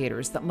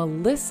investigators that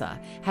Melissa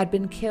had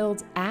been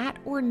killed at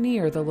or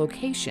near the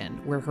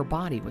location where her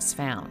body was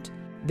found.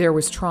 There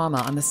was trauma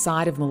on the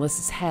side of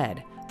Melissa's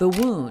head. The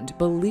wound,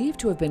 believed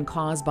to have been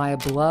caused by a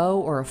blow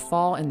or a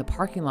fall in the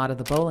parking lot of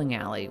the bowling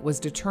alley, was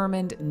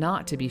determined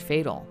not to be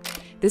fatal.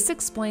 This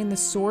explained the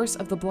source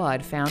of the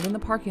blood found in the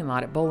parking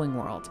lot at Bowling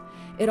World.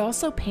 It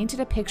also painted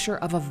a picture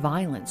of a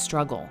violent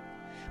struggle.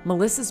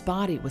 Melissa's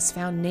body was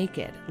found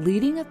naked,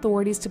 leading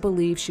authorities to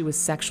believe she was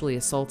sexually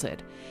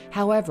assaulted.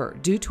 However,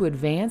 due to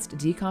advanced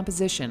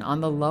decomposition on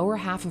the lower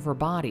half of her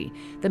body,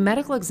 the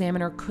medical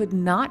examiner could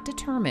not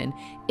determine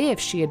if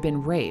she had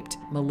been raped.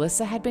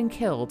 Melissa had been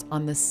killed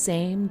on the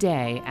same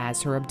day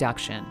as her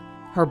abduction.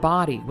 Her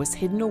body was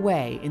hidden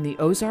away in the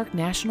Ozark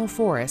National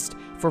Forest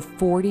for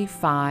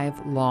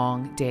 45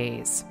 long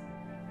days.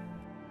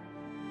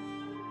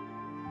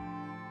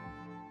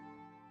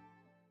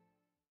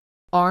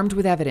 Armed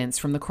with evidence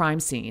from the crime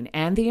scene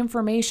and the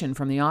information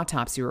from the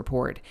autopsy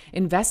report,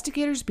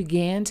 investigators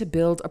began to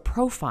build a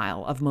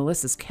profile of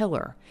Melissa's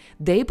killer.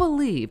 They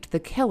believed the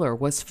killer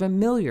was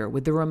familiar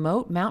with the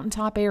remote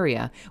mountaintop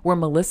area where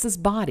Melissa's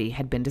body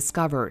had been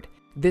discovered.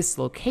 This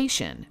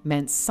location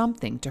meant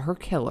something to her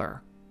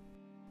killer.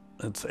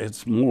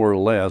 It's more or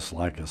less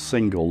like a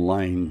single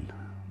lane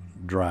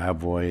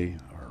driveway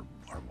or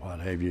what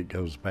have you. It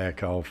goes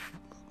back off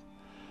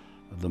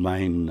the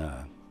main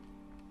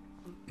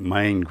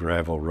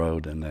gravel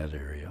road in that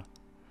area.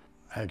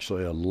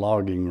 Actually a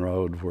logging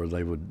road where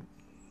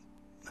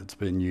it's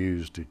been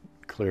used to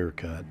clear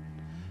cut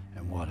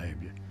and what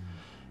have you.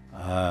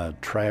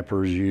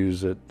 Trappers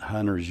use it,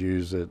 hunters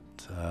use it,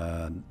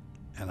 and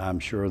I'm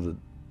sure that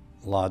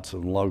lots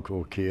of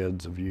local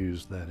kids have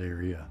used that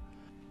area.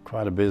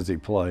 Quite a busy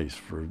place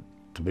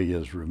to be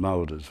as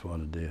remote as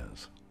what it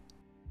is.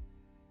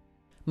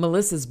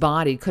 Melissa's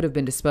body could have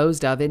been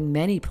disposed of in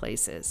many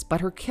places,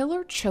 but her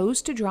killer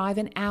chose to drive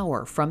an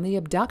hour from the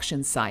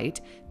abduction site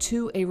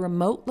to a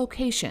remote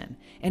location,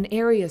 an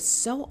area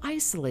so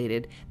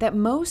isolated that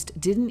most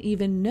didn't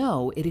even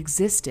know it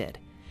existed.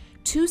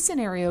 Two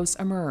scenarios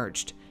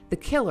emerged. The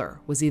killer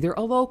was either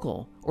a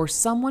local or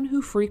someone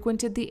who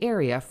frequented the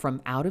area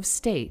from out of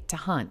state to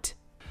hunt.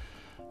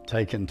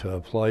 Taken to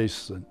a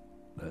place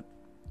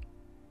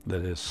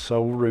that is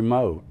so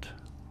remote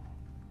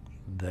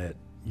that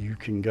you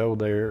can go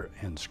there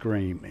and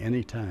scream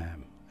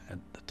anytime at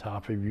the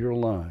top of your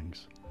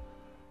lungs,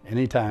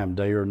 anytime,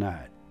 day or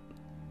night.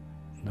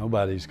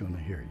 Nobody's going to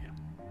hear you.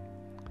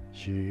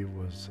 She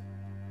was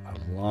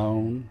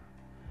alone,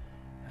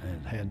 and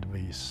it had to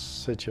be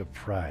such a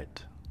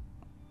fright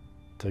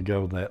to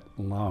go that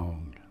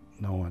long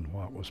knowing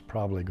what was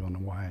probably going to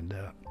wind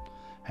up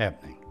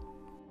happening.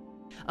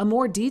 A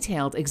more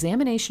detailed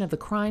examination of the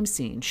crime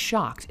scene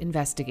shocked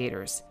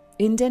investigators.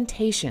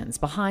 Indentations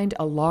behind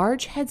a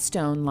large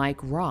headstone-like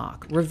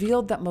rock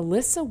revealed that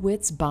Melissa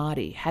Witt's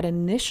body had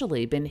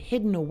initially been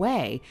hidden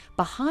away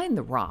behind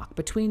the rock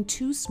between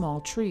two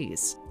small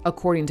trees.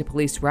 According to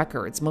police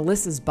records,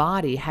 Melissa's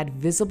body had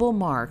visible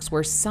marks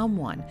where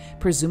someone,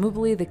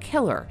 presumably the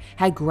killer,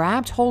 had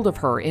grabbed hold of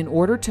her in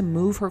order to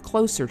move her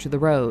closer to the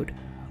road.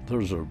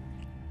 There's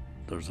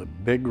a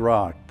big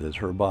rock that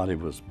her body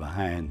was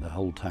behind the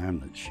whole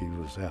time that she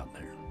was out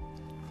there.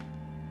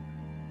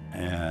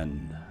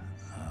 And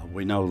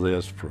we know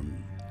this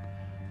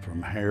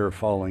from hair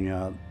falling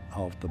out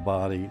off the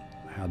body,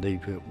 how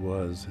deep it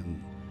was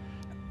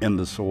in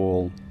the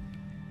soil.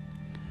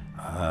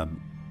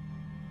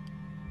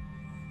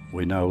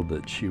 We know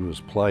that she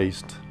was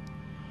placed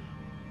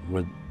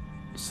with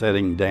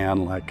sitting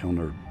down like on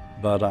her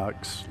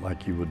buttocks,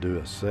 like you would do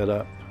a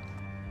sit-up.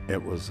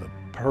 It was a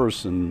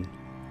person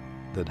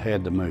that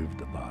had to move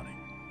the body.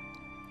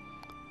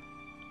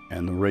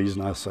 And the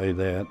reason I say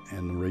that,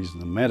 and the reason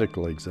the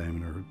medical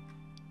examiner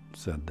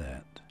said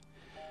that,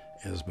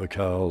 is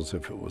because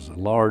if it was a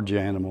large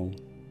animal,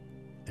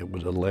 it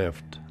would have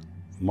left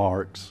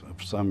marks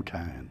of some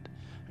kind,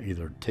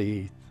 either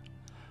teeth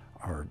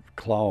or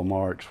claw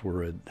marks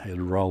where it had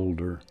rolled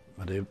her,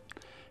 but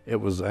it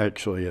was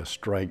actually a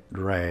straight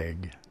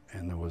drag,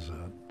 and there was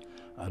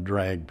a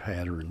drag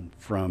pattern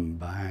from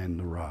behind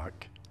the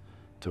rock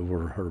to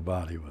where her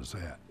body was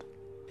at.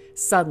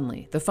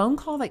 Suddenly, the phone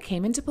call that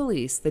came into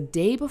police the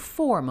day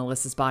before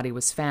Melissa's body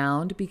was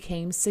found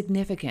became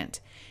significant.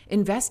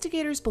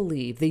 Investigators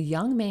believe the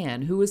young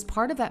man who was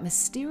part of that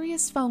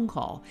mysterious phone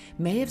call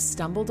may have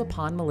stumbled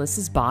upon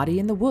Melissa's body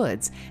in the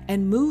woods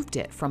and moved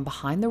it from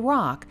behind the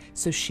rock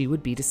so she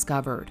would be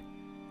discovered.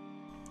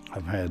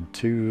 I've had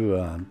two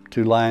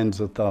lines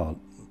of thought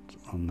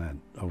on that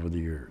over the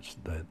years,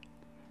 that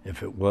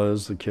if it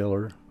was the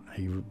killer,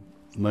 he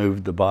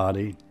moved the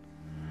body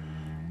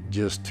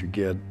just to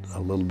get a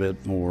little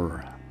bit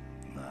more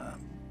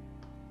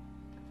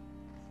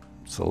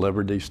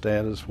celebrity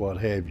status, what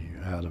have you,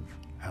 out of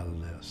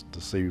this,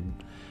 to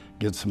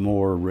get some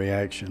more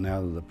reaction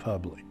out of the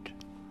public.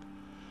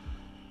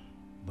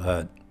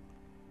 But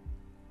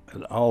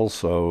it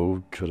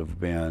also could have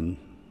been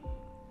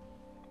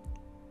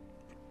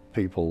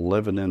people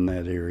living in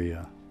that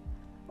area,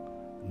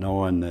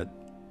 knowing that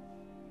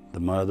the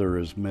mother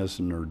is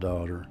missing her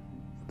daughter.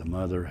 The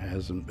mother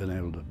hasn't been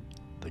able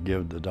to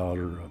give the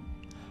daughter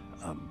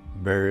a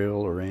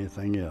burial or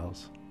anything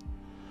else.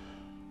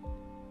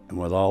 And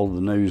with all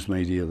the news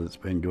media that's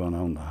been going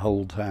on the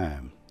whole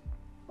time,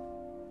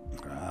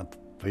 I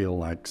feel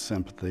like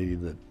sympathy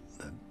that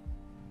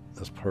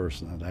this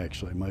person that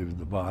actually moved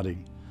the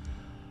body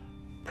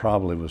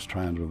probably was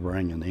trying to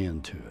bring an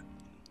end to it.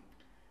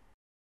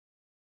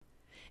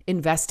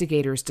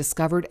 Investigators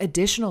discovered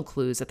additional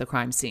clues at the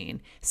crime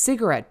scene.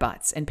 Cigarette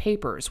butts and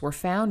papers were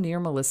found near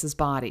Melissa's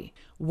body.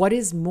 What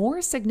is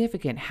more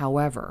significant,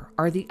 however,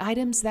 are the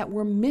items that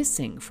were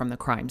missing from the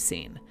crime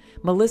scene.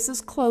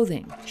 Melissa's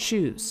clothing,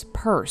 shoes,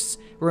 purse,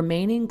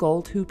 remaining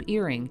gold hoop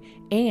earring,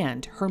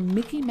 and her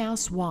Mickey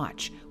Mouse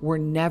watch were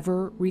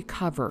never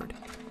recovered.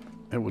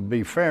 It would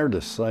be fair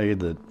to say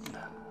that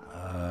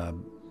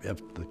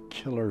if the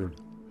killer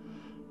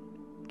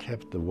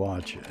kept the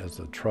watch as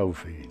a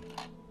trophy,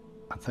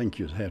 I think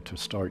you'd have to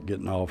start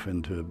getting off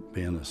into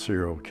being a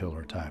serial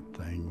killer type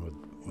thing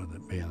with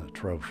it being a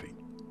trophy.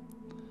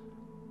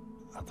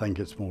 I think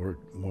it's more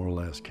or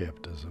less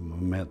kept as a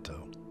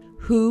memento.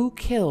 Who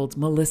killed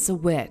Melissa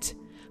Witt?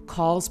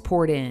 Calls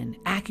poured in,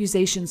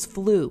 accusations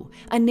flew.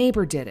 A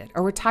neighbor did it,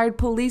 a retired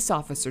police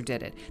officer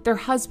did it, their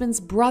husband's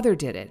brother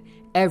did it.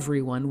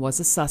 Everyone was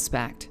a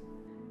suspect.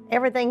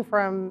 Everything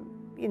from,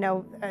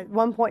 at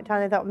one point in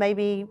time they thought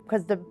maybe,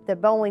 because the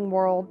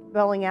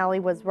bowling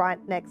alley was right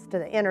next to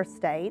the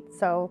interstate,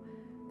 so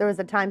there was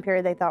a time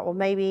period they thought, well,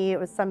 maybe it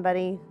was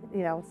somebody,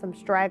 some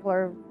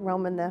straggler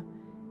roaming the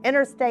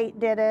interstate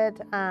did it.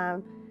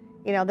 Then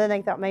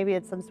they thought maybe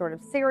it's some sort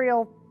of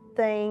serial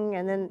thing,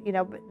 and then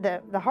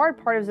the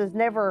hard part is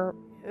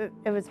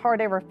it was hard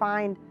to ever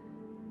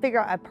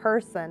figure out a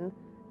person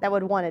that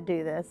would want to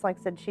do this. Like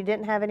I said, she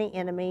didn't have any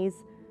enemies.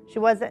 She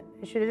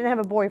didn't have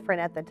a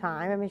boyfriend at the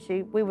time. I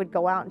mean, we would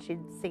go out and she'd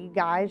see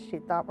guys she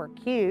thought were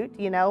cute,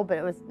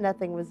 but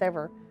nothing was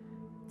ever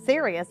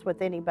serious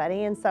with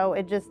anybody, and so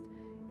it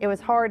was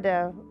hard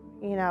to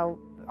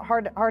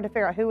hard to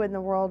figure out who in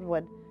the world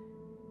would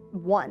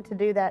want to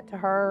do that to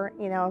her,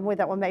 and we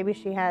thought, well, maybe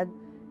she had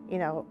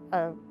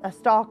a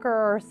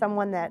stalker or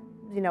someone that,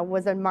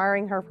 was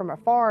admiring her from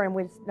afar,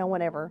 and no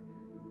one ever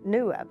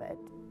knew of it.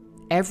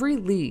 Every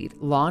lead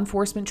law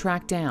enforcement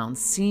tracked down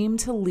seemed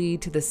to lead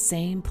to the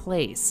same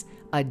place,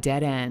 a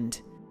dead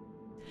end.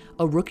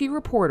 A rookie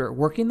reporter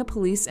working the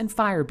police and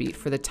fire beat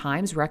for the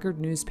Times-Record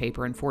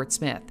newspaper in Fort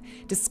Smith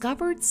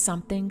discovered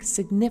something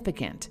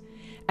significant.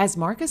 As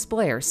Marcus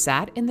Blair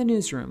sat in the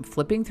newsroom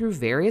flipping through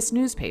various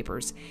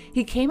newspapers,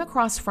 he came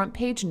across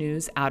front-page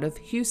news out of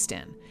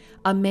Houston.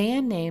 A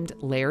man named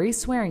Larry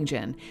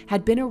Swearingen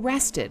had been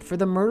arrested for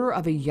the murder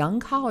of a young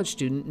college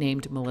student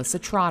named Melissa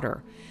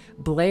Trotter.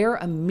 Blair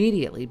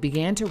immediately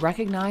began to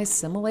recognize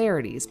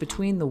similarities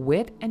between the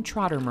Witt and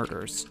Trotter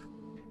murders.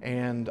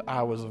 And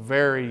I was a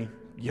very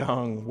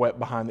young, wet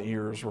behind the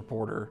ears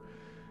reporter.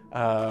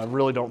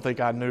 Really don't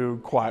think I knew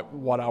quite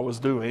what I was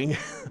doing.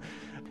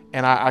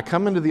 And I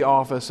come into the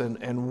office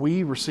and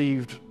we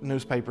received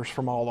newspapers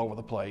from all over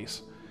the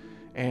place.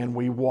 And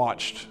we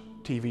watched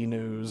TV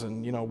news,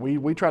 and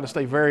we try to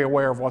stay very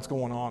aware of what's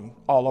going on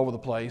all over the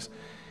place.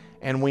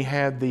 And we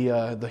had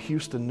the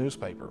Houston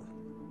newspaper.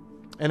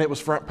 And it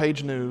was front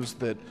page news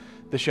that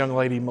this young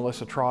lady,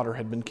 Melissa Trotter,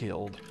 had been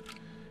killed.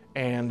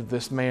 And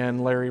this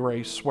man, Larry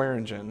Ray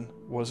Swearingen,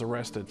 was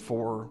arrested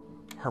for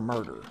her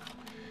murder.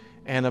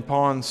 And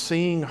upon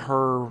seeing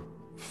her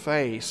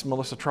face,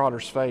 Melissa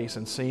Trotter's face,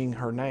 and seeing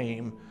her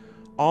name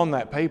on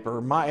that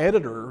paper, my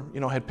editor,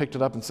 had picked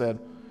it up and said,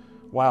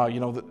 wow,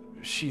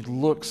 she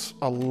looks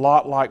a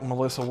lot like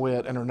Melissa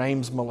Witt, and her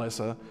name's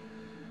Melissa.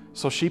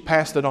 So she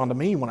passed it on to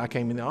me when I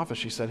came in the office.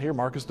 She said, here,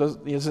 Marcus,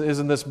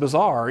 isn't this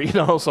bizarre?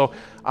 So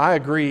I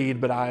agreed,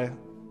 but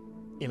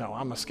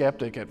I'm a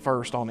skeptic at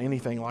first on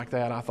anything like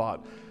that. I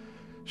thought,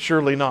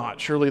 surely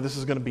not. Surely this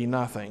is going to be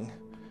nothing.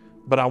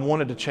 But I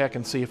wanted to check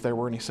and see if there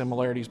were any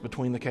similarities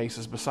between the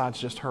cases besides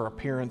just her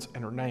appearance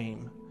and her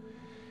name.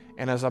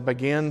 And as I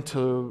began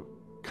to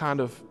kind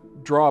of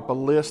draw up a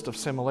list of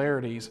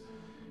similarities,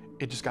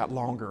 it just got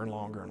longer and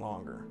longer and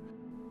longer.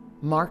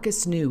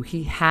 Marcus knew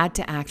he had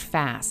to act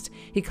fast.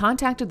 He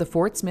contacted the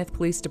Fort Smith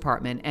Police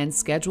Department and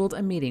scheduled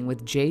a meeting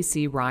with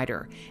J.C.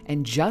 Ryder.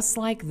 And just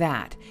like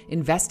that,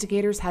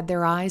 investigators had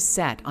their eyes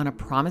set on a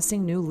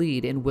promising new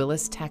lead in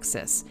Willis,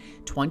 Texas,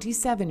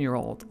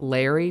 27-year-old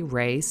Larry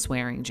Ray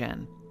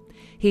Swearingen.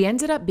 He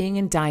ended up being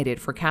indicted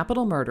for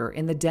capital murder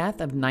in the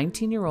death of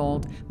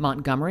 19-year-old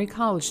Montgomery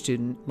College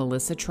student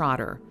Melissa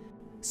Trotter.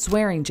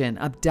 Swearingen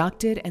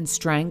abducted and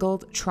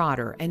strangled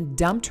Trotter and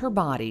dumped her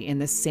body in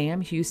the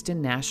Sam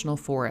Houston National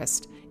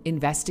Forest.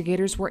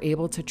 Investigators were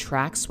able to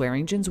track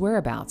Swearingen's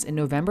whereabouts in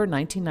November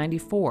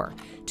 1994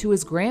 to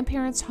his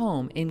grandparents'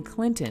 home in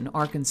Clinton,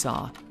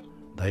 Arkansas.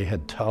 They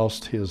had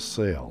tossed his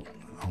cell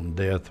on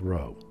death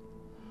row,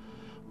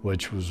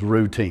 which was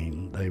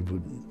routine. They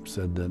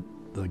said that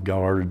the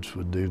guards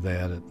would do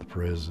that at the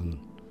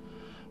prison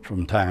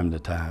from time to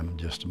time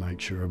just to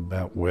make sure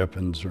about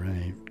weapons or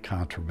any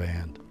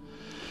contraband.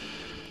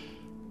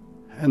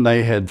 And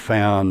they had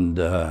found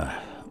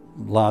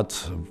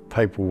lots of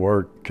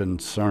paperwork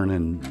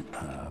concerning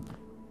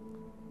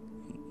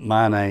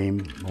my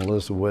name,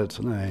 Melissa Witt's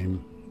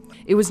name.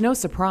 It was no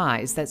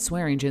surprise that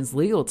Swearingen's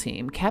legal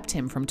team kept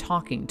him from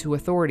talking to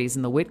authorities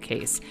in the Witt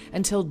case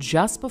until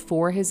just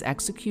before his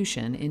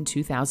execution in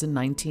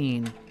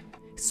 2019.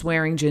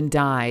 Swearingen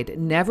died,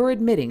 never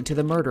admitting to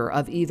the murder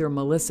of either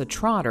Melissa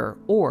Trotter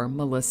or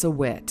Melissa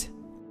Witt.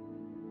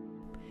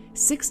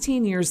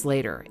 16 years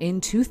later,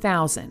 in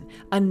 2000,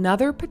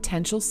 another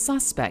potential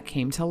suspect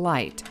came to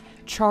light,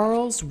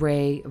 Charles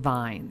Ray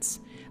Vines.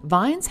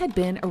 Vines had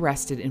been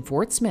arrested in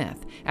Fort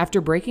Smith after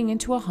breaking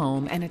into a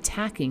home and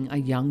attacking a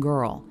young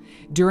girl.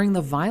 During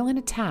the violent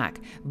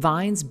attack,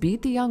 Vines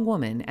beat the young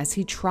woman as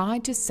he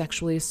tried to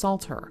sexually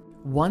assault her.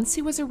 Once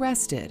he was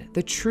arrested,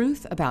 the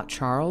truth about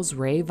Charles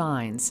Ray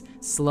Vines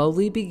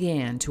slowly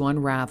began to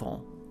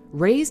unravel.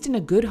 Raised in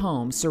a good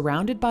home,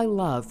 surrounded by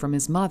love from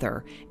his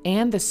mother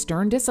and the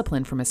stern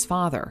discipline from his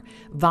father,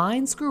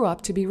 Vines grew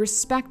up to be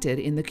respected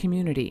in the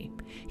community.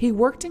 He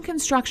worked in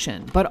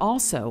construction, but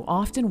also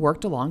often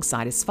worked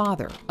alongside his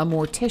father, a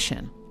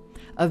mortician.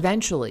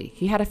 Eventually,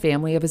 he had a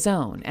family of his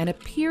own and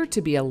appeared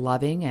to be a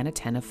loving and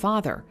attentive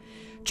father.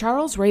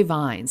 Charles Ray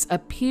Vines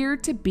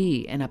appeared to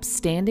be an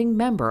upstanding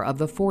member of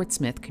the Fort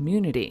Smith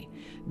community.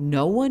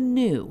 No one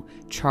knew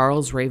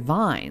Charles Ray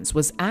Vines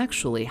was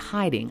actually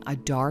hiding a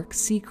dark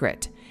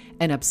secret,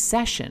 an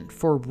obsession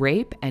for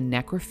rape and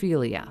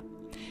necrophilia.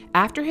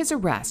 After his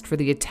arrest for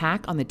the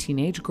attack on the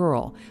teenage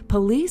girl,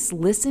 police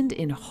listened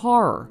in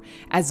horror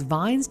as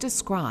Vines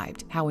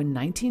described how in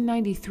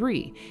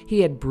 1993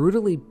 he had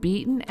brutally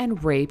beaten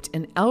and raped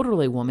an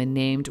elderly woman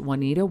named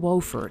Juanita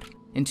Wofford.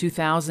 In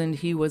 2000,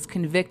 he was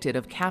convicted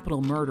of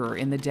capital murder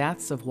in the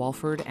deaths of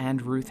Walford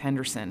and Ruth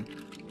Henderson.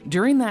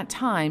 During that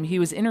time, he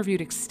was interviewed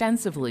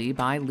extensively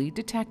by lead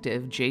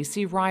detective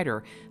J.C.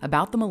 Ryder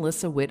about the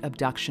Melissa Witt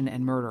abduction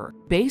and murder.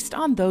 Based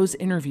on those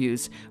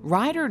interviews,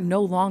 Ryder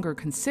no longer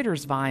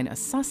considers Vine a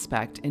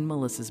suspect in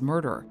Melissa's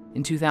murder.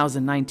 In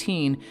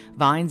 2019,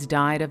 Vines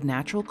died of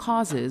natural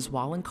causes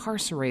while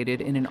incarcerated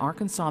in an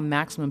Arkansas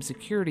maximum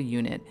security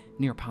unit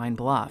near Pine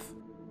Bluff.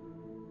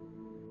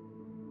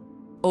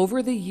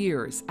 Over the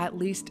years, at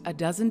least a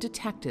dozen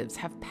detectives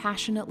have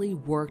passionately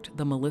worked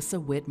the Melissa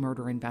Witt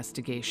murder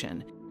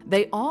investigation.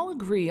 They all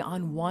agree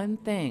on one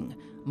thing: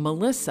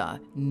 Melissa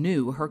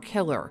knew her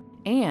killer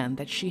and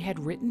that she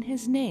had written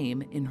his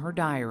name in her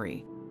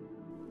diary.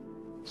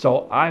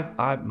 So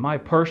my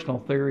personal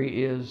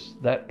theory is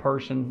that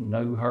person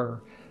knew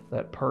her,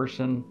 that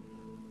person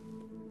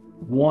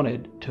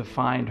wanted to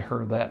find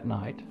her that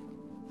night.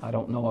 I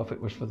don't know if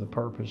it was for the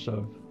purpose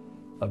of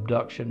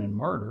abduction and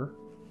murder,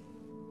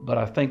 but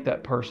I think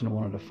that person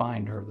wanted to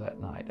find her that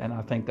night, and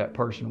I think that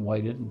person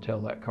waited until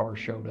that car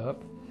showed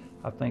up.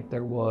 I think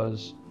there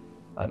was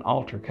an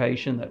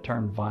altercation that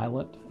turned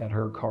violent at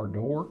her car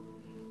door,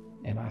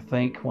 and I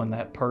think when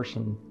that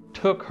person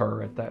took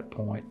her at that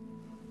point,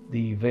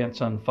 the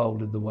events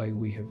unfolded the way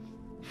we have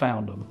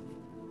found them.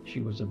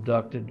 She was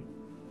abducted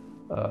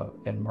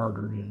and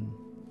murdered, and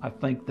I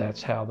think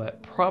that's how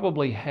that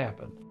probably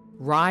happened.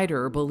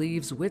 Ryder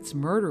believes Witt's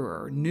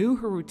murderer knew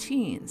her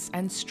routines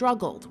and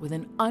struggled with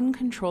an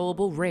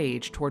uncontrollable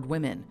rage toward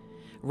women.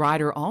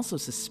 Ryder also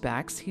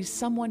suspects he's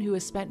someone who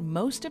has spent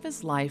most of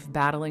his life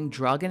battling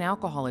drug and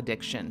alcohol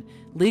addiction,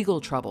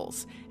 legal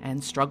troubles,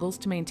 and struggles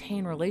to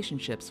maintain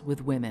relationships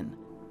with women.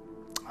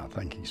 I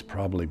think he's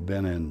probably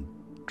been in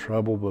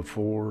trouble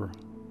before,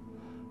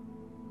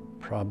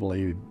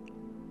 probably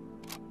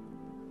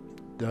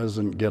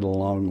doesn't get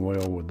along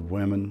well with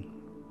women.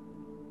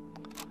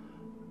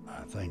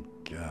 I think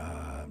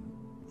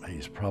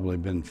he's probably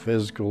been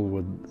physical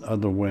with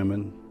other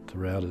women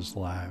throughout his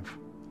life,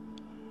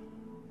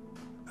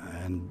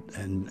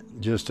 and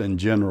just in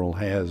general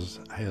has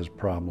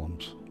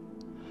problems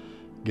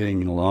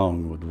getting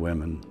along with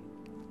women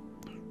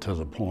to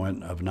the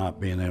point of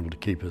not being able to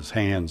keep his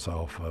hands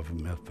off of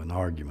them if an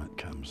argument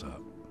comes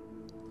up.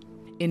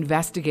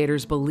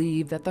 Investigators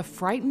believe that the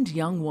frightened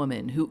young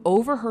woman who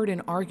overheard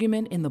an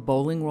argument in the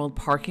Bowling World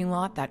parking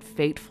lot that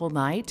fateful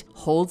night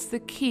holds the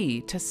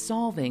key to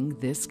solving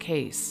this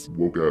case.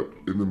 Woke up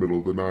in the middle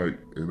of the night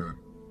in a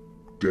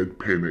dead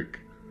panic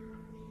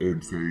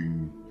and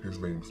saying, his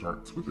name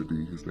starts with a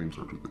D, his name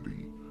starts with a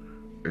D.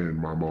 And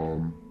my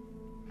mom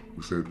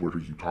said, what are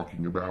you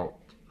talking about?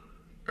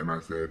 And I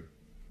said,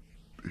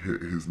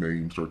 his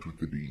name starts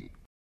with a D.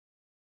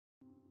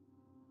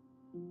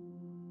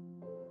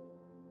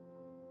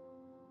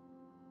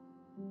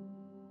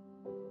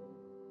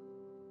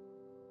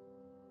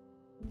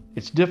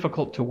 It's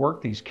difficult to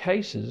work these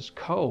cases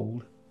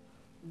cold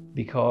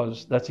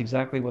because that's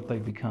exactly what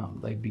they've become.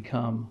 They've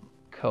become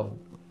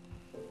cold.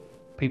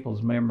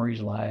 People's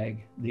memories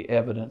lag. The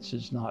evidence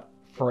is not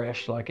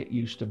fresh like it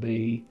used to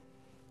be.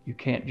 You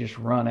can't just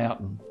run out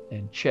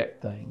and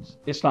check things.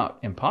 It's not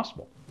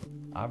impossible.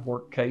 I've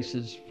worked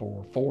cases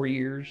for 4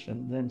 years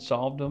and then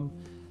solved them.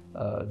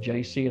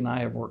 JC and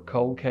I have worked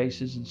cold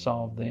cases and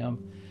solved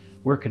them.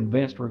 We're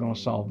convinced we're going to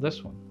solve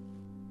this one.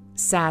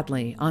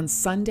 Sadly, on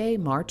Sunday,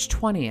 March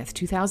 20th,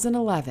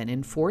 2011,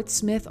 in Fort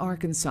Smith,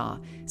 Arkansas,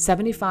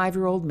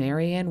 75-year-old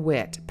Mary Ann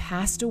Witt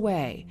passed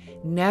away,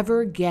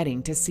 never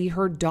getting to see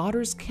her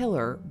daughter's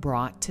killer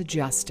brought to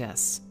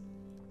justice.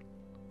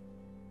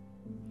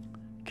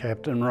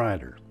 Captain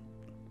Ryder,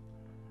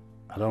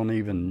 I don't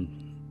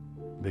even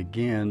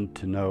begin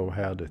to know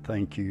how to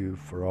thank you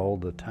for all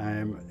the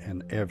time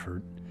and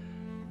effort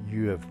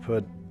you have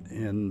put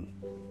in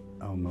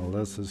on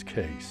Melissa's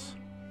case.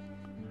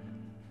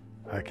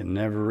 I can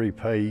never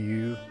repay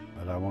you,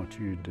 but I want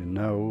you to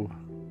know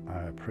I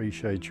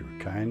appreciate your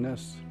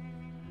kindness,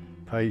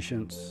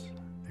 patience,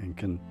 and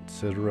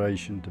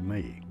consideration to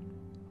me.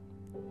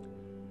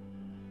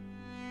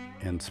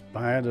 In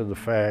spite of the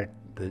fact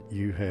that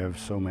you have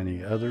so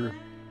many other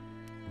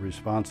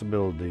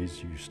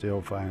responsibilities, you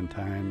still find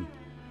time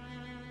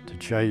to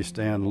chase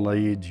down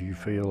leads you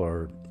feel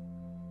are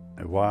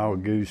a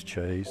wild goose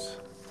chase.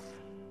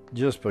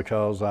 just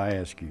because I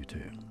ask you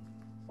to.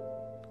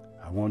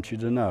 I want you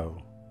to know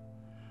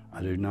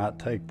I do not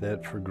take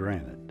that for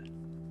granted.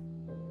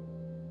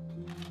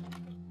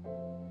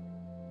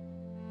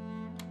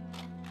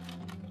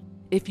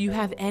 If you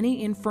have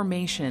any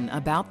information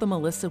about the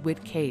Melissa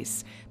Witt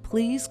case,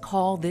 please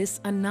call this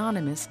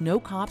anonymous No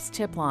Cops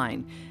tip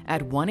line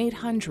at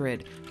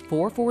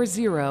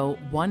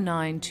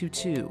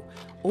 1-800-440-1922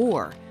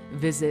 or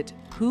visit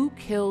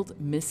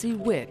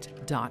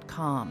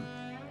whokilledmissywitt.com.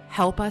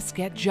 Help us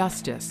get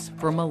justice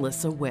for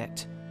Melissa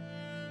Witt.